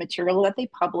ensure that the material that they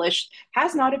publish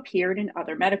has not appeared in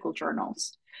other medical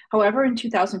journals. However, in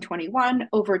 2021,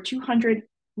 over 200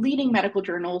 leading medical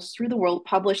journals through the world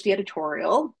published the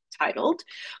editorial titled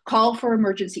 "Call for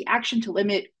Emergency Action to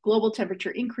Limit Global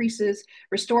Temperature Increases,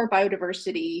 Restore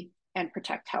Biodiversity, and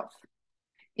Protect Health."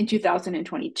 In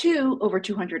 2022, over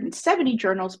 270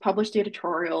 journals published the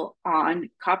editorial on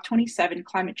COP27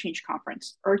 Climate Change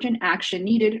Conference, Urgent Action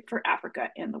Needed for Africa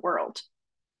and the World.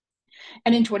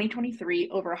 And in 2023,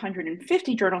 over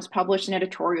 150 journals published an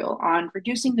editorial on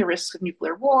reducing the risks of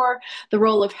nuclear war, the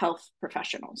role of health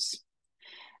professionals.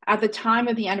 At the time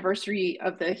of the anniversary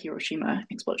of the Hiroshima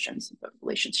explosions, the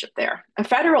relationship there.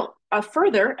 A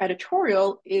further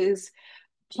editorial is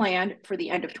planned for the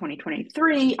end of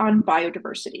 2023 on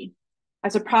biodiversity.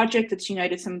 As a project that's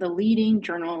united some of the leading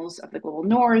journals of the Global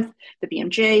North, the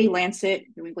BMJ, Lancet,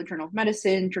 New England Journal of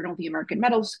Medicine, Journal of the American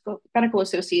Medical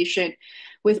Association,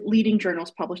 with leading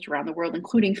journals published around the world,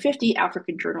 including 50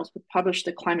 African journals that published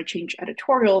the climate change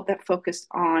editorial that focused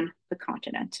on the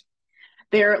continent.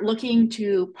 They're looking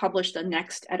to publish the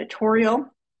next editorial.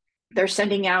 They're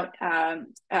sending out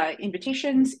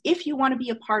invitations. If you want to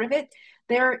be a part of it,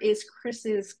 there is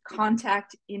Kris's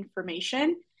contact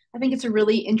information. I think it's a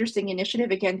really interesting initiative.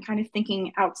 Again, kind of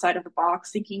thinking outside of the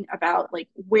box, thinking about like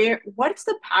what's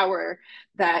the power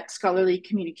that scholarly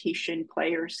communication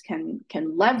players can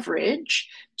leverage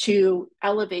to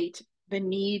elevate the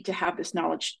need to have this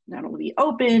knowledge not only be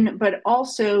open, but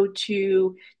also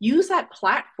to use that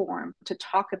platform to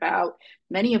talk about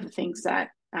many of the things that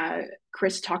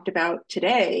Kris talked about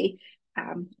today.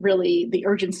 Really the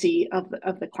urgency of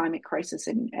the climate crisis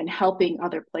and helping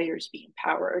other players be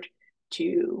empowered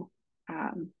to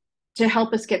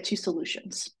help us get to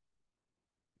solutions.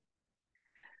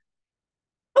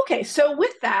 Okay, so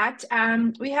with that,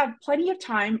 we have plenty of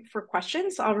time for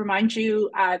questions. I'll remind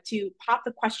you to pop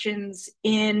the questions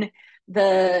in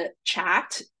the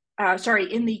chat,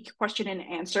 in the question and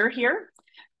answer here.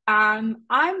 I'm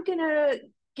gonna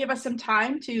give us some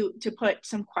time to put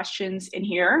some questions in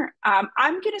here. I'm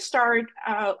going to start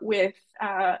with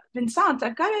Vincent.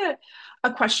 I've got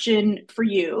a question for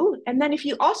you. And then if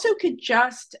you also could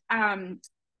just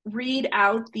read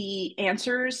out the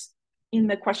answers in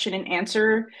the question and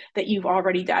answer that you've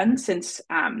already done, since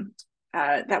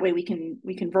that way we can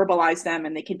verbalize them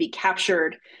and they can be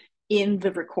captured in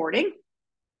the recording.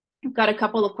 I've got a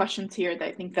couple of questions here that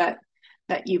I think that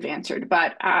you've answered,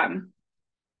 but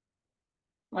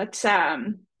let's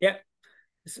yeah.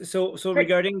 So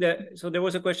regarding there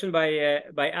was a question by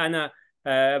Anna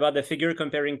about the figure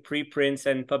comparing preprints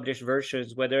and published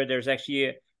versions, whether there's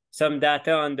actually some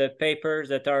data on the papers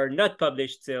that are not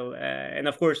published still. And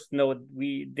of course, no,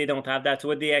 they don't have that. So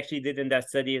what they actually did in that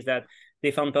study is that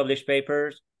they found published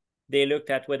papers. They looked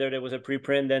at whether there was a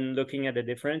preprint and looking at the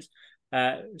difference.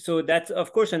 So that's,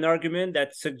 of course, an argument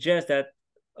that suggests that,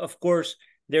 of course,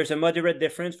 there's a moderate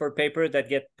difference for papers that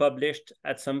get published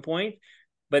at some point.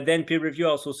 But then peer review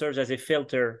also serves as a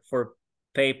filter for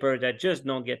papers that just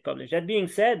don't get published. That being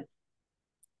said,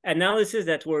 analysis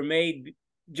that were made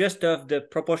just of the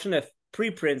proportion of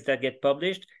preprints that get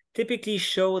published typically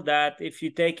show that if you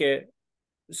take a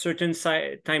certain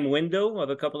time window of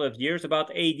a couple of years,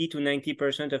 about 80 to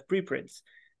 90% of preprints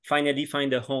finally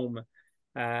find a home.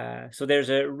 So there's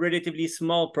a relatively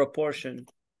small proportion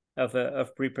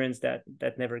of preprints that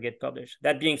never get published.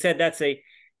 That being said,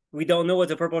 we don't know what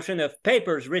the proportion of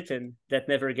papers written that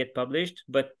never get published,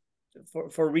 but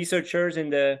for researchers in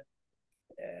this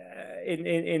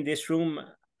room,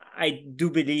 I do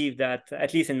believe that,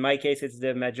 at least in my case, it's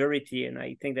the majority, and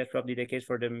I think that's probably the case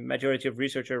for the majority of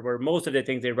researchers, where most of the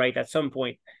things they write at some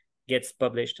point gets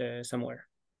published somewhere.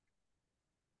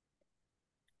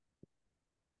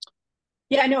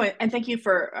 Yeah, no, and thank you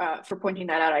for pointing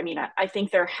that out. I mean, I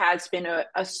think there has been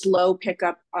a slow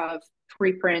pickup of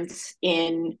preprints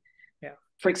in,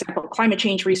 for example, climate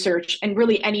change research, and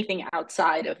really anything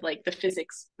outside of like the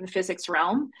physics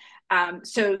realm.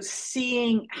 So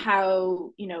seeing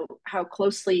how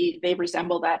closely they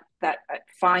resemble that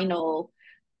final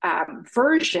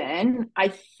version, I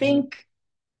think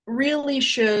really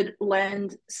should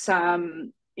lend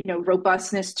some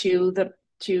robustness to the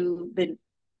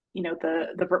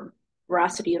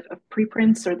veracity of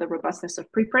preprints, or the robustness of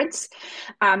preprints,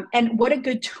 and what a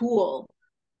good tool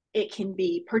it can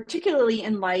be, particularly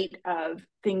in light of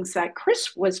things that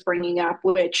Kris was bringing up,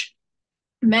 which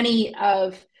many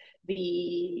of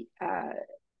the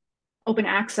open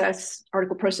access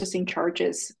article processing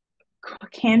charges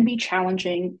can be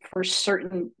challenging for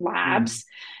certain labs.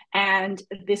 And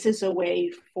this is a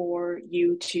way for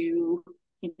you to,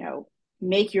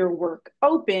 make your work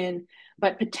open,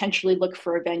 but potentially look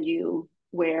for a venue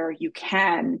where you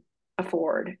can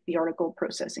afford the article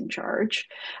processing charge.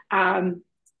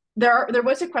 There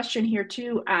was a question here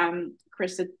too,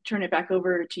 Kris, to turn it back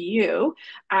over to you.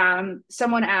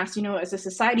 Someone asked, as a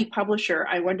society publisher,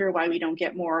 I wonder why we don't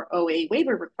get more OA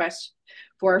waiver requests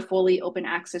for fully open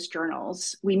access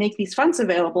journals. We make these funds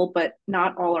available, but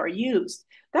not all are used.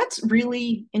 That's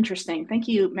really interesting. Thank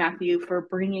you, Matthew, for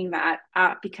bringing that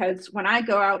up, because when I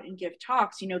go out and give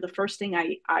talks, the first thing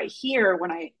I hear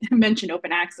when I mention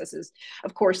open access is,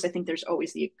 of course, I think there's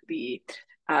always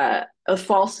a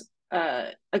false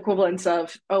equivalence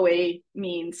of OA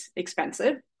means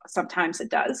expensive. Sometimes it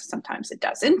does, sometimes it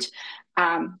doesn't.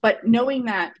 But knowing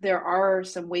that there are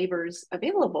some waivers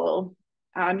available,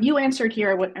 you answered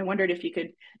here. I wondered if you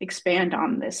could expand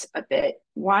on this a bit.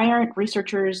 Why aren't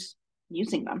researchers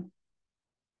using them?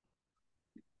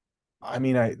 I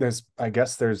mean, I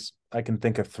can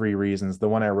think of three reasons. The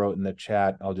one I wrote in the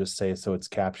chat, I'll just say so it's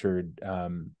captured.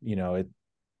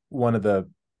 One of the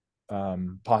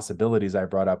possibilities I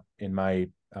brought up in my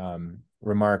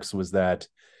remarks was that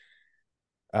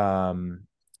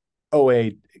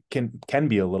OA can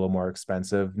be a little more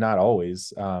expensive, not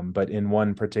always, but in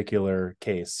one particular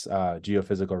case,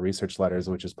 Geophysical Research Letters,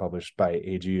 which is published by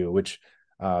AGU, which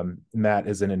Matt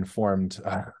is an informed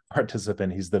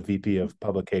participant. He's the VP of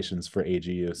publications for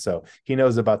AGU, so he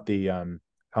knows about the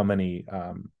how many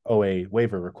OA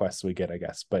waiver requests we get, I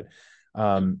guess. But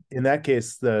in that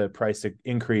case, the price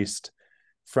increased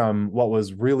from what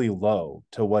was really low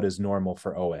to what is normal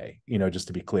for OA, just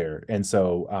to be clear. And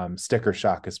so sticker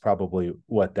shock is probably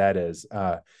what that is.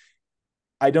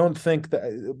 I don't think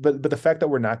that, but the fact that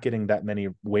we're not getting that many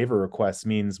waiver requests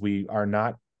means we are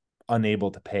not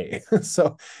unable to pay.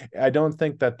 So I don't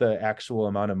think that the actual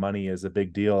amount of money is a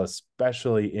big deal,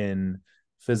 especially in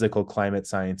physical climate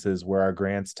sciences, where our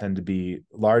grants tend to be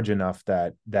large enough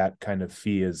that that kind of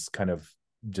fee is kind of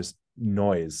just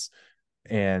noise.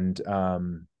 And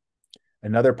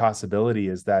another possibility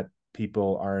is that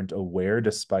people aren't aware,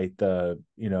 despite the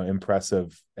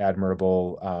impressive,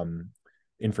 admirable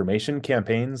information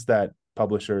campaigns that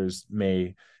publishers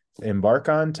may embark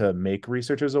on to make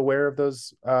researchers aware of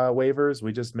those waivers.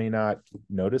 We just may not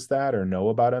notice that or know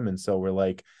about them, and so we're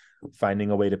like finding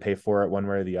a way to pay for it one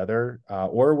way or the other,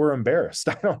 or we're embarrassed.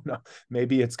 I don't know.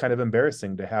 Maybe it's kind of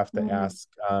embarrassing to have to ask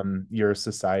your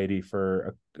society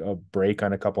for a break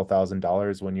on a couple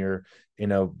 $1,000s when you're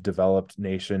in a developed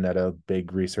nation at a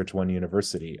big Research One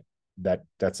university.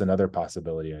 That's another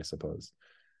possibility, I suppose.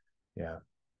 Yeah.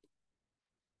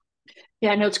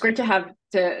 Yeah, no, it's great to have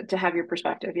your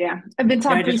perspective. Yeah,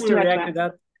 Vincent, Yeah, I just please want do to add react to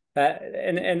to that.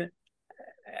 And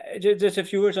just a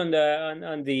few words on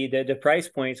the price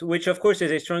points, which of course is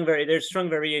there's strong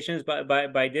variations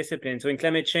by discipline. So in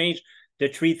climate change, the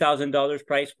 $3,000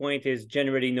 price point is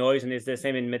generally noise, and it's the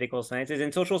same in medical sciences.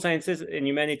 In social sciences and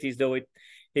humanities, though,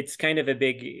 it's kind of a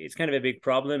big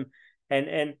problem.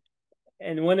 And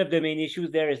one of the main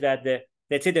issues there is that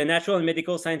let's say the natural and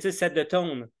medical sciences set the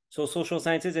tone. So social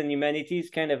sciences and humanities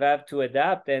kind of have to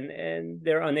adapt, and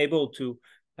they're unable to.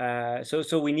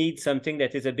 So we need something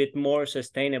that is a bit more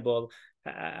sustainable.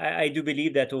 I do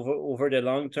believe that over the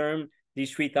long term,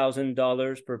 these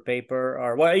 $3,000 per paper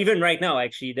are, well, even right now,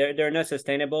 actually, they're not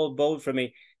sustainable, both from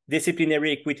a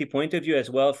disciplinary equity point of view as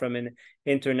well from an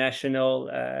international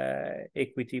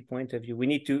equity point of view. We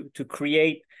need to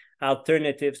create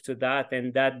alternatives to that,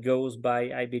 and that goes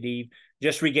by, I believe,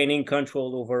 just regaining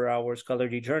control over our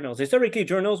scholarly journals. Historically,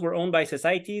 journals were owned by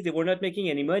societies. They were not making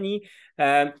any money,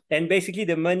 and basically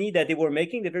the money that they were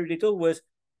making, the very little, was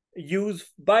used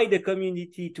by the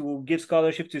community to give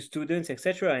scholarship to students,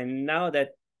 etc. And now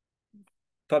that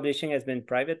publishing has been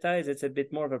privatized, it's a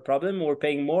bit more of a problem. We're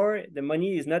paying more, the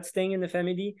money is not staying in the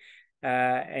family,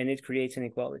 and it creates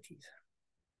inequalities.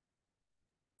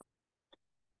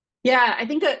 Yeah, I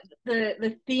think that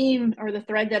the theme or the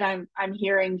thread that I'm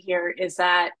hearing here is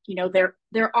that, you know,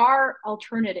 there are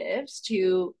alternatives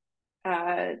to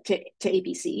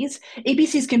APCs.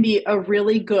 APCs can be a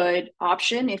really good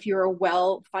option if you're a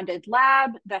well-funded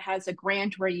lab that has a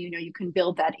grant where you can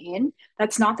build that in.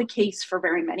 That's not the case for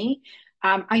very many.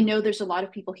 I know there's a lot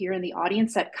of people here in the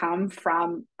audience that come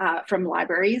from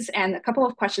libraries, and a couple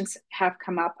of questions have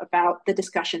come up about the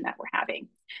discussion that we're having.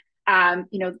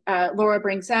 Laura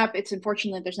brings up, it's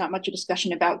unfortunate that there's not much of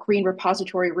discussion about green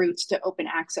repository routes to open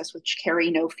access, which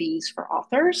carry no fees for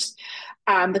authors.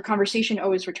 The conversation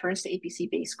always returns to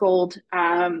APC-based gold.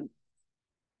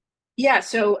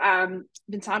 So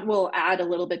Vincent will add a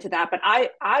little bit to that, but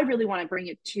I really want to bring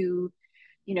it to,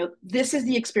 this is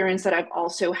the experience that I've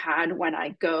also had when I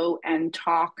go and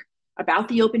talk about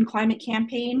the Open Climate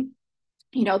Campaign.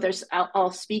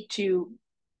 I'll speak to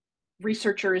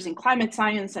researchers in climate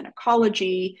science and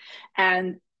ecology,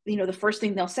 and the first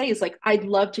thing they'll say is like, I'd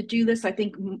love to do this. I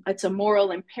think it's a moral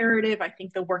imperative. I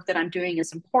think the work that I'm doing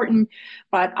is important,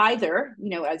 but either,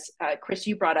 as Kris,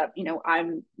 you brought up,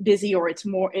 I'm busy, or it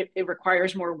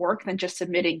requires more work than just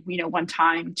submitting, one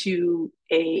time to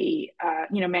a,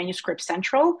 Manuscript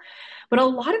Central. But a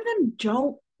lot of them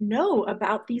don't know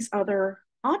about these other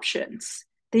options.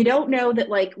 They don't know that,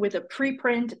 like, with a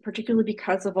preprint, particularly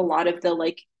because of a lot of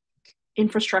the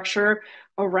infrastructure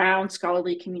around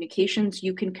scholarly communications,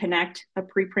 you can connect a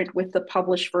preprint with the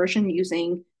published version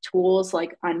using tools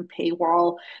like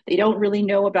Unpaywall. They don't really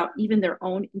know about even their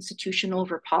own institutional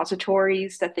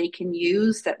repositories that they can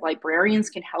use, that librarians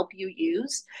can help you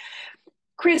use.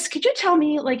 Kris, could you tell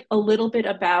me a little bit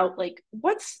about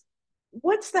what's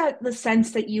the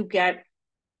sense that you get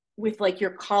with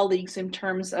your colleagues in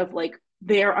terms of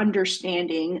their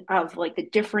understanding of the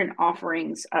different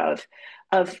offerings of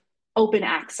open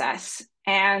access?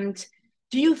 And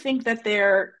do you think that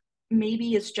there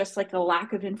maybe is just a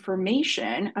lack of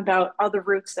information about other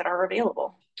routes that are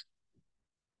available?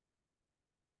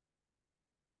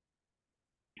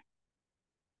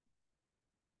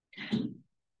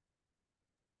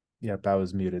 Yep, I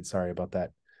was muted. Sorry about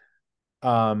that.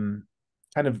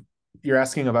 You're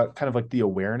asking about kind of the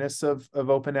awareness of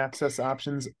open access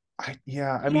options. I mean,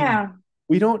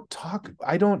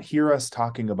 I don't hear us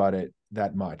talking about it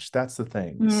that much. That's the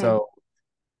thing. So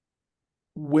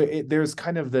there's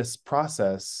kind of this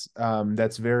process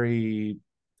that's very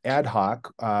ad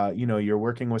hoc. You're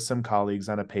working with some colleagues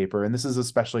on a paper, and this is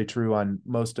especially true on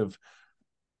most of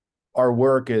our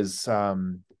work is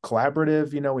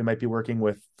collaborative. We might be working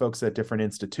with folks at different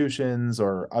institutions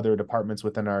or other departments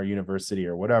within our university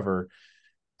or whatever.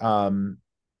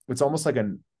 It's almost like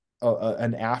an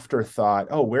afterthought.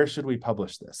 Oh, where should we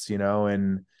publish this?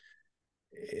 And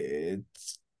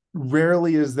it's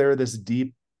rarely is there this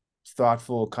deep,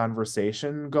 thoughtful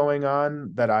conversation going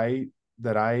on that I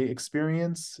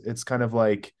experience. It's kind of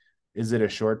like, is it a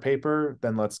short paper?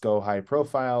 Then let's go high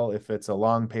profile. If it's a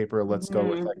long paper, let's go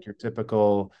with your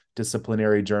typical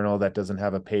disciplinary journal that doesn't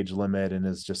have a page limit and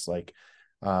is just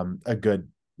a good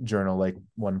journal, like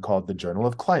one called the Journal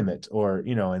of Climate, or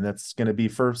and that's going to be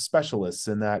for specialists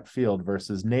in that field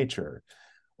versus Nature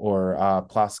or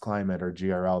PLOS Climate or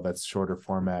GRL, that's shorter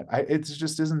format. It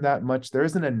just isn't that much. There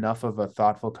isn't enough of a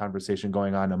thoughtful conversation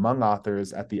going on among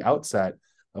authors at the outset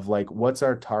of what's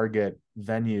our target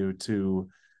venue to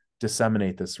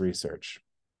disseminate this research.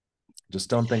 Just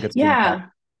don't think it's being Yeah.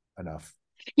 enough.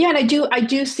 Yeah, and I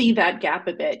do see that gap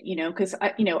a bit, because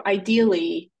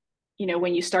ideally,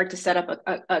 when you start to set up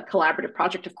a collaborative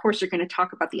project, of course, you're going to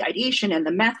talk about the ideation and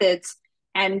the methods.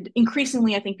 And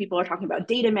increasingly, I think people are talking about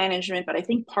data management, but I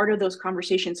think part of those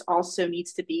conversations also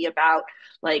needs to be about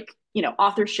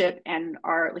authorship and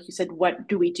like you said, what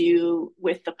do we do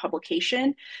with the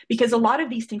publication? Because a lot of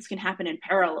these things can happen in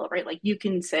parallel, right? Like you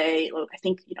can say, look, I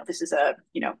think, this is a,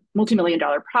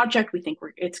 multi-million-dollar project. We think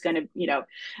it's going to,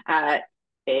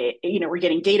 we're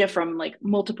getting data from like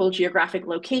multiple geographic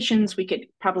locations. We could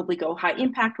probably go high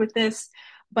impact with this,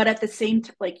 but at the same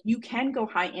time, like you can go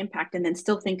high impact and then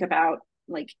still think about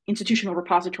like institutional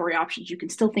repository options. You can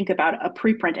still think about a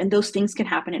preprint, and those things can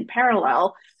happen in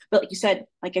parallel. But like you said,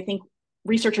 like I think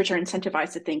researchers are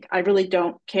incentivized to think, I really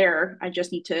don't care. I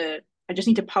just need to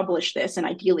publish this, and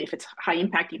ideally, if it's high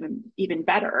impact, even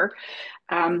better.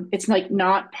 It's like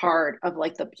not part of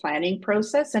like the planning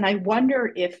process, and I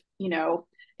wonder if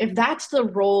if that's the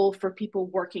role for people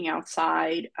working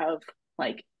outside of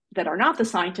like that are not the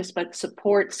scientists but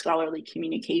support scholarly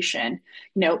communication.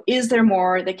 Is there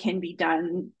more that can be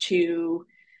done to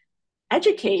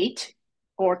educate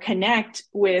or connect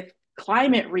with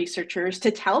climate researchers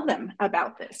to tell them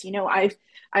about this?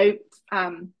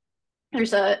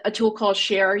 There's a tool called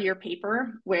Share Your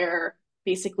Paper, where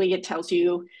basically it tells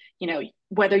you,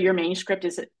 whether your manuscript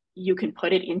is, you can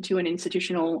put it into an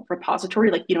institutional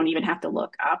repository. Like you don't even have to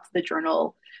look up the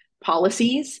journal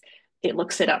policies. It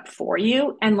looks it up for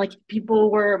you. And like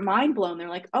people were mind blown. They're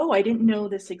like, oh, I didn't know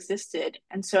this existed.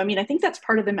 And so, I think that's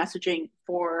part of the messaging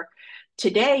for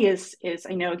today is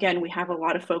I know, again, we have a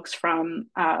lot of folks from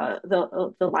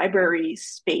the library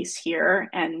space here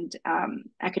and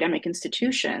academic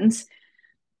institutions.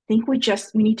 I think we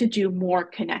need to do more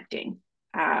connecting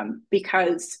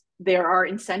because there are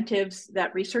incentives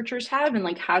that researchers have, and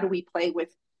like how do we play with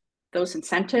those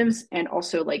incentives, and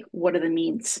also like what are the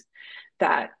means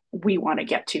that we want to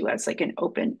get to as like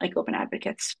open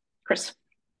advocates. Kris.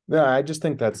 Yeah, I just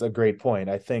think that's a great point.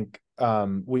 I think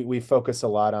we focus a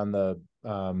lot on the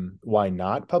why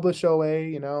not publish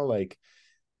OA, like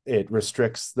it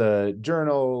restricts the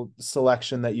journal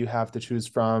selection that you have to choose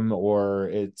from, or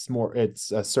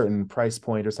it's a certain price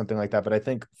point or something like that. But I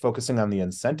think focusing on the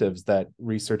incentives that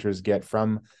researchers get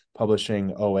from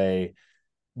publishing OA,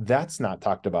 that's not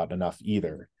talked about enough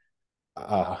either.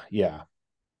 Yeah.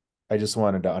 I just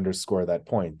wanted to underscore that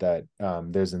point that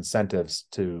there's incentives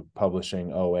to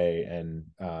publishing OA, and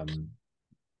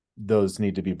those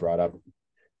need to be brought up.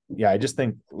 Yeah, I just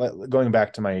think, going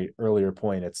back to my earlier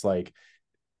point, it's like,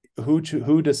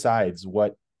 who decides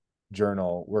what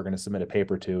journal we're going to submit a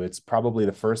paper to? It's probably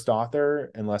the first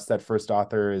author, unless that first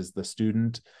author is the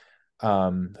student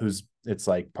it's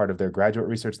like part of their graduate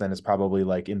research. Then it's probably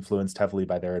like influenced heavily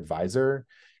by their advisor.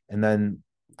 And then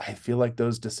I feel like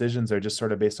those decisions are just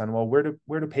sort of based on, well, where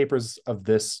do papers of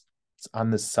this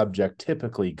on this subject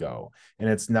typically go? And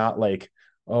it's not like,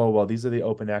 oh, well, these are the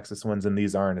open access ones and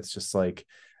these aren't. It's just like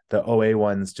the OA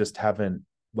ones just haven't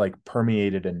like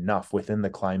permeated enough within the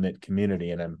climate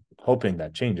community. And I'm hoping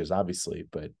that changes, obviously,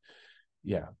 but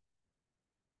yeah.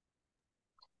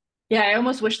 Yeah, I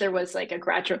almost wish there was like a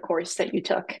graduate course that you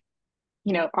took,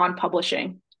 on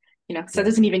publishing. So it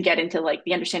doesn't even get into like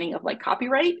the understanding of like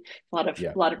copyright. A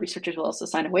lot of researchers will also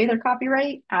sign away their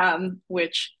copyright,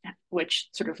 which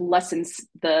sort of lessens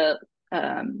the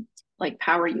like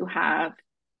power you have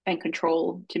and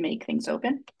control to make things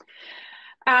open.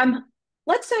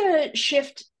 Let's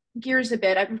shift gears a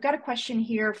bit. We've got a question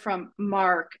here from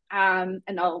Mark, and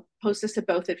I'll post this to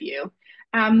both of you.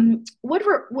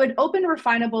 Would open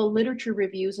refinable literature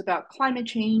reviews about climate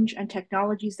change and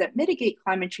technologies that mitigate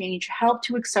climate change help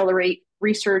to accelerate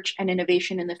research and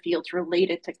innovation in the fields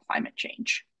related to climate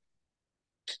change?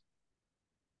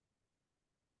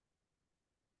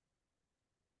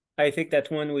 I think that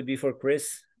one would be for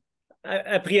Kris.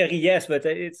 A priori, yes, but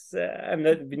it's I'm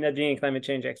not being a climate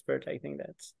change expert. I think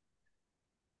that's.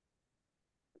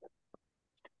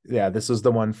 Yeah, this is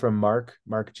the one from Mark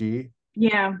G.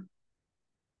 Yeah.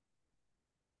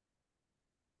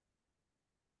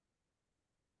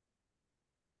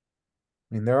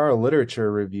 I mean, there are literature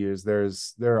reviews.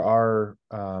 There are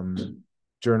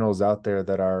journals out there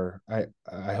that are,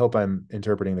 I hope I'm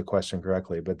interpreting the question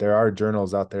correctly, but there are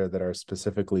journals out there that are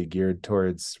specifically geared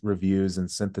towards reviews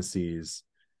and syntheses.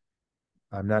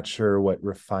 I'm not sure what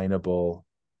refinable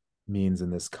means in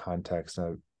this context.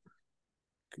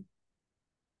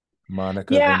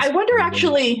 Monica. Yeah, Vincent, I wonder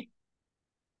actually,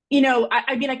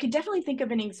 I mean, I could definitely think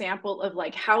of an example of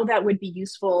like how that would be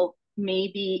useful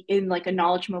maybe in like a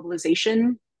knowledge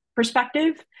mobilization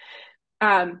perspective.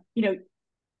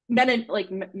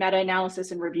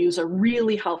 meta-analysis and reviews are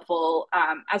really helpful.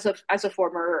 As a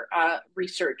former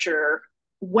researcher,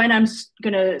 when I'm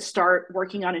going to start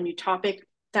working on a new topic,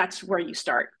 that's where you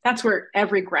start. That's where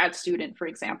every grad student, for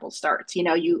example, starts. You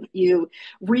know, you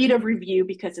read a review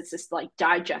because it's this like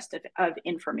digest of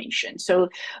information. So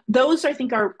those I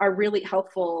think are really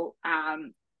helpful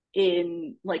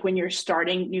in like when you're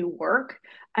starting new work.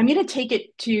 I'm going to take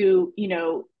it to, you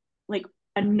know, like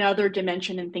another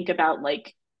dimension and think about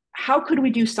like, how could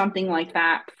we do something like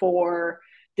that for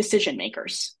decision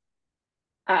makers?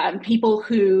 People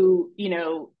who, you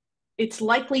know, it's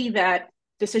likely that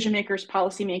decision makers,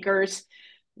 policymakers,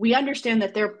 we understand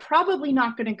that they're probably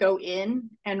not going to go in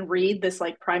and read this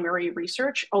like primary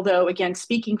research. Although, again,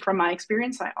 speaking from my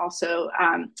experience, I also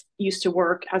used to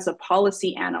work as a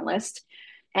policy analyst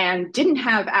and didn't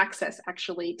have access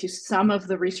actually to some of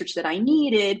the research that I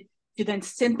needed to then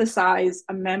synthesize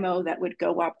a memo that would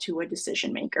go up to a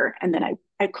decision maker. And then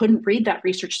I couldn't read that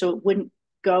research, so it wouldn't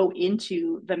go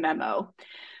into the memo.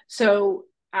 So,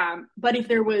 but if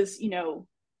there was, you know,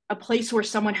 a place where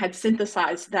someone had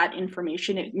synthesized that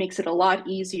information, it makes it a lot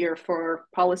easier for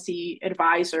policy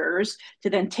advisors to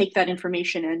then take that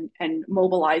information and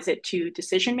mobilize it to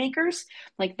decision makers.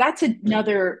 Like that's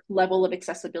another level of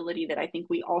accessibility that I think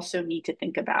we also need to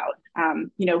think about.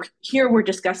 You know, here we're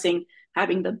discussing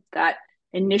having that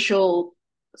initial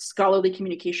scholarly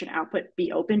communication output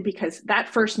be open, because that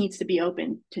first needs to be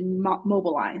open to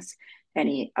mobilize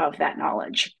any of that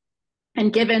knowledge.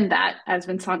 And given that, as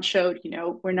Vincent showed, you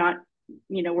know, we're not,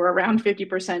 you know, we're around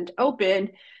 50% open,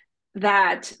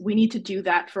 that we need to do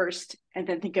that first and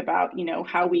then think about, you know,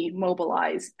 how we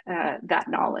mobilize that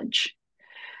knowledge.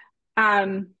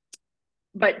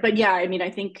 But yeah, I mean, I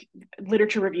think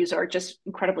literature reviews are just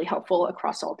incredibly helpful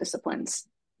across all disciplines,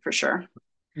 for sure.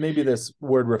 Maybe this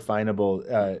word refinable,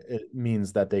 it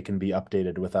means that they can be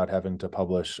updated without having to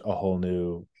publish a whole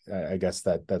new, I guess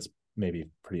that's maybe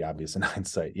pretty obvious in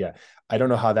hindsight. Yeah. I don't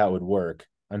know how that would work.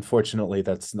 Unfortunately,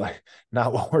 that's like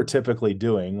not what we're typically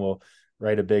doing. We'll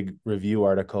write a big review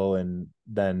article and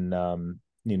then,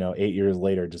 you know, 8 years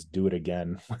later, just do it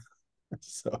again.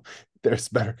 So it's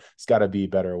got to be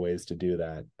better ways to do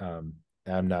that.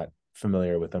 I'm not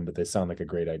familiar with them, but they sound like a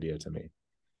great idea to me.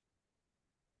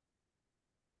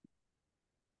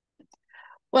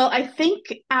 Well, I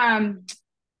think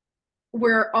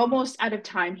we're almost out of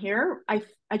time here.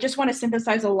 I just want to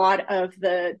synthesize a lot of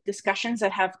the discussions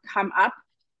that have come up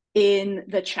in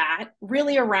the chat,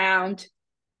 really around,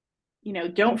 you know,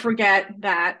 don't forget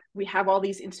that we have all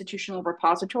these institutional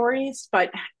repositories,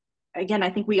 but again, I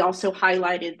think we also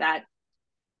highlighted that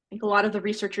I think a lot of the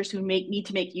researchers who need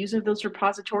to make use of those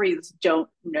repositories don't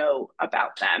know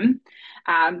about them.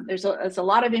 There's a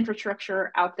lot of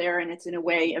infrastructure out there, and it's in a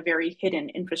way a very hidden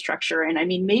infrastructure. And I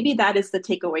mean, maybe that is the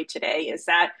takeaway today, is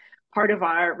that part of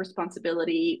our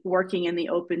responsibility working in the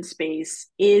open space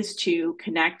is to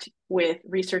connect with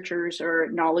researchers or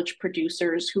knowledge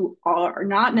producers who are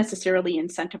not necessarily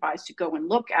incentivized to go and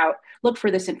look for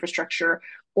this infrastructure,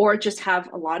 or just have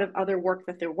a lot of other work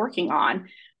that they're working on,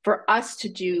 for us to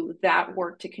do that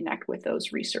work to connect with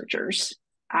those researchers.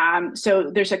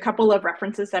 So there's a couple of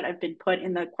references that have been put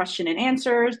in the question and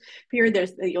answers here.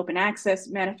 There's the Open Access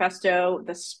Manifesto,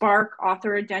 the Spark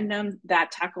author addendum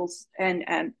that tackles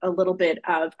and a little bit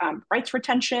of rights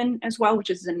retention as well, which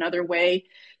is another way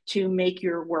to make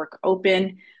your work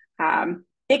open.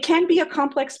 It can be a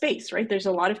complex space, right? There's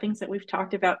a lot of things that we've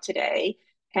talked about today.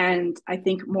 And I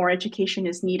think more education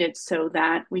is needed so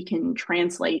that we can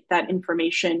translate that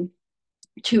information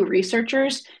to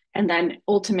researchers and then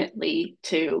ultimately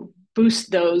to boost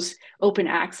those open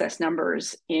access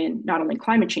numbers in not only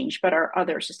climate change, but our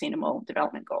other sustainable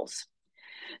development goals.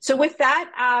 So with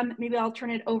that, maybe I'll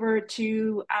turn it over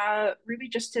to Ruby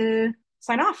just to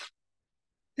sign off.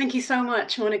 Thank you so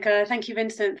much, Monica. Thank you,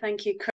 Vincent. Thank you, Kris.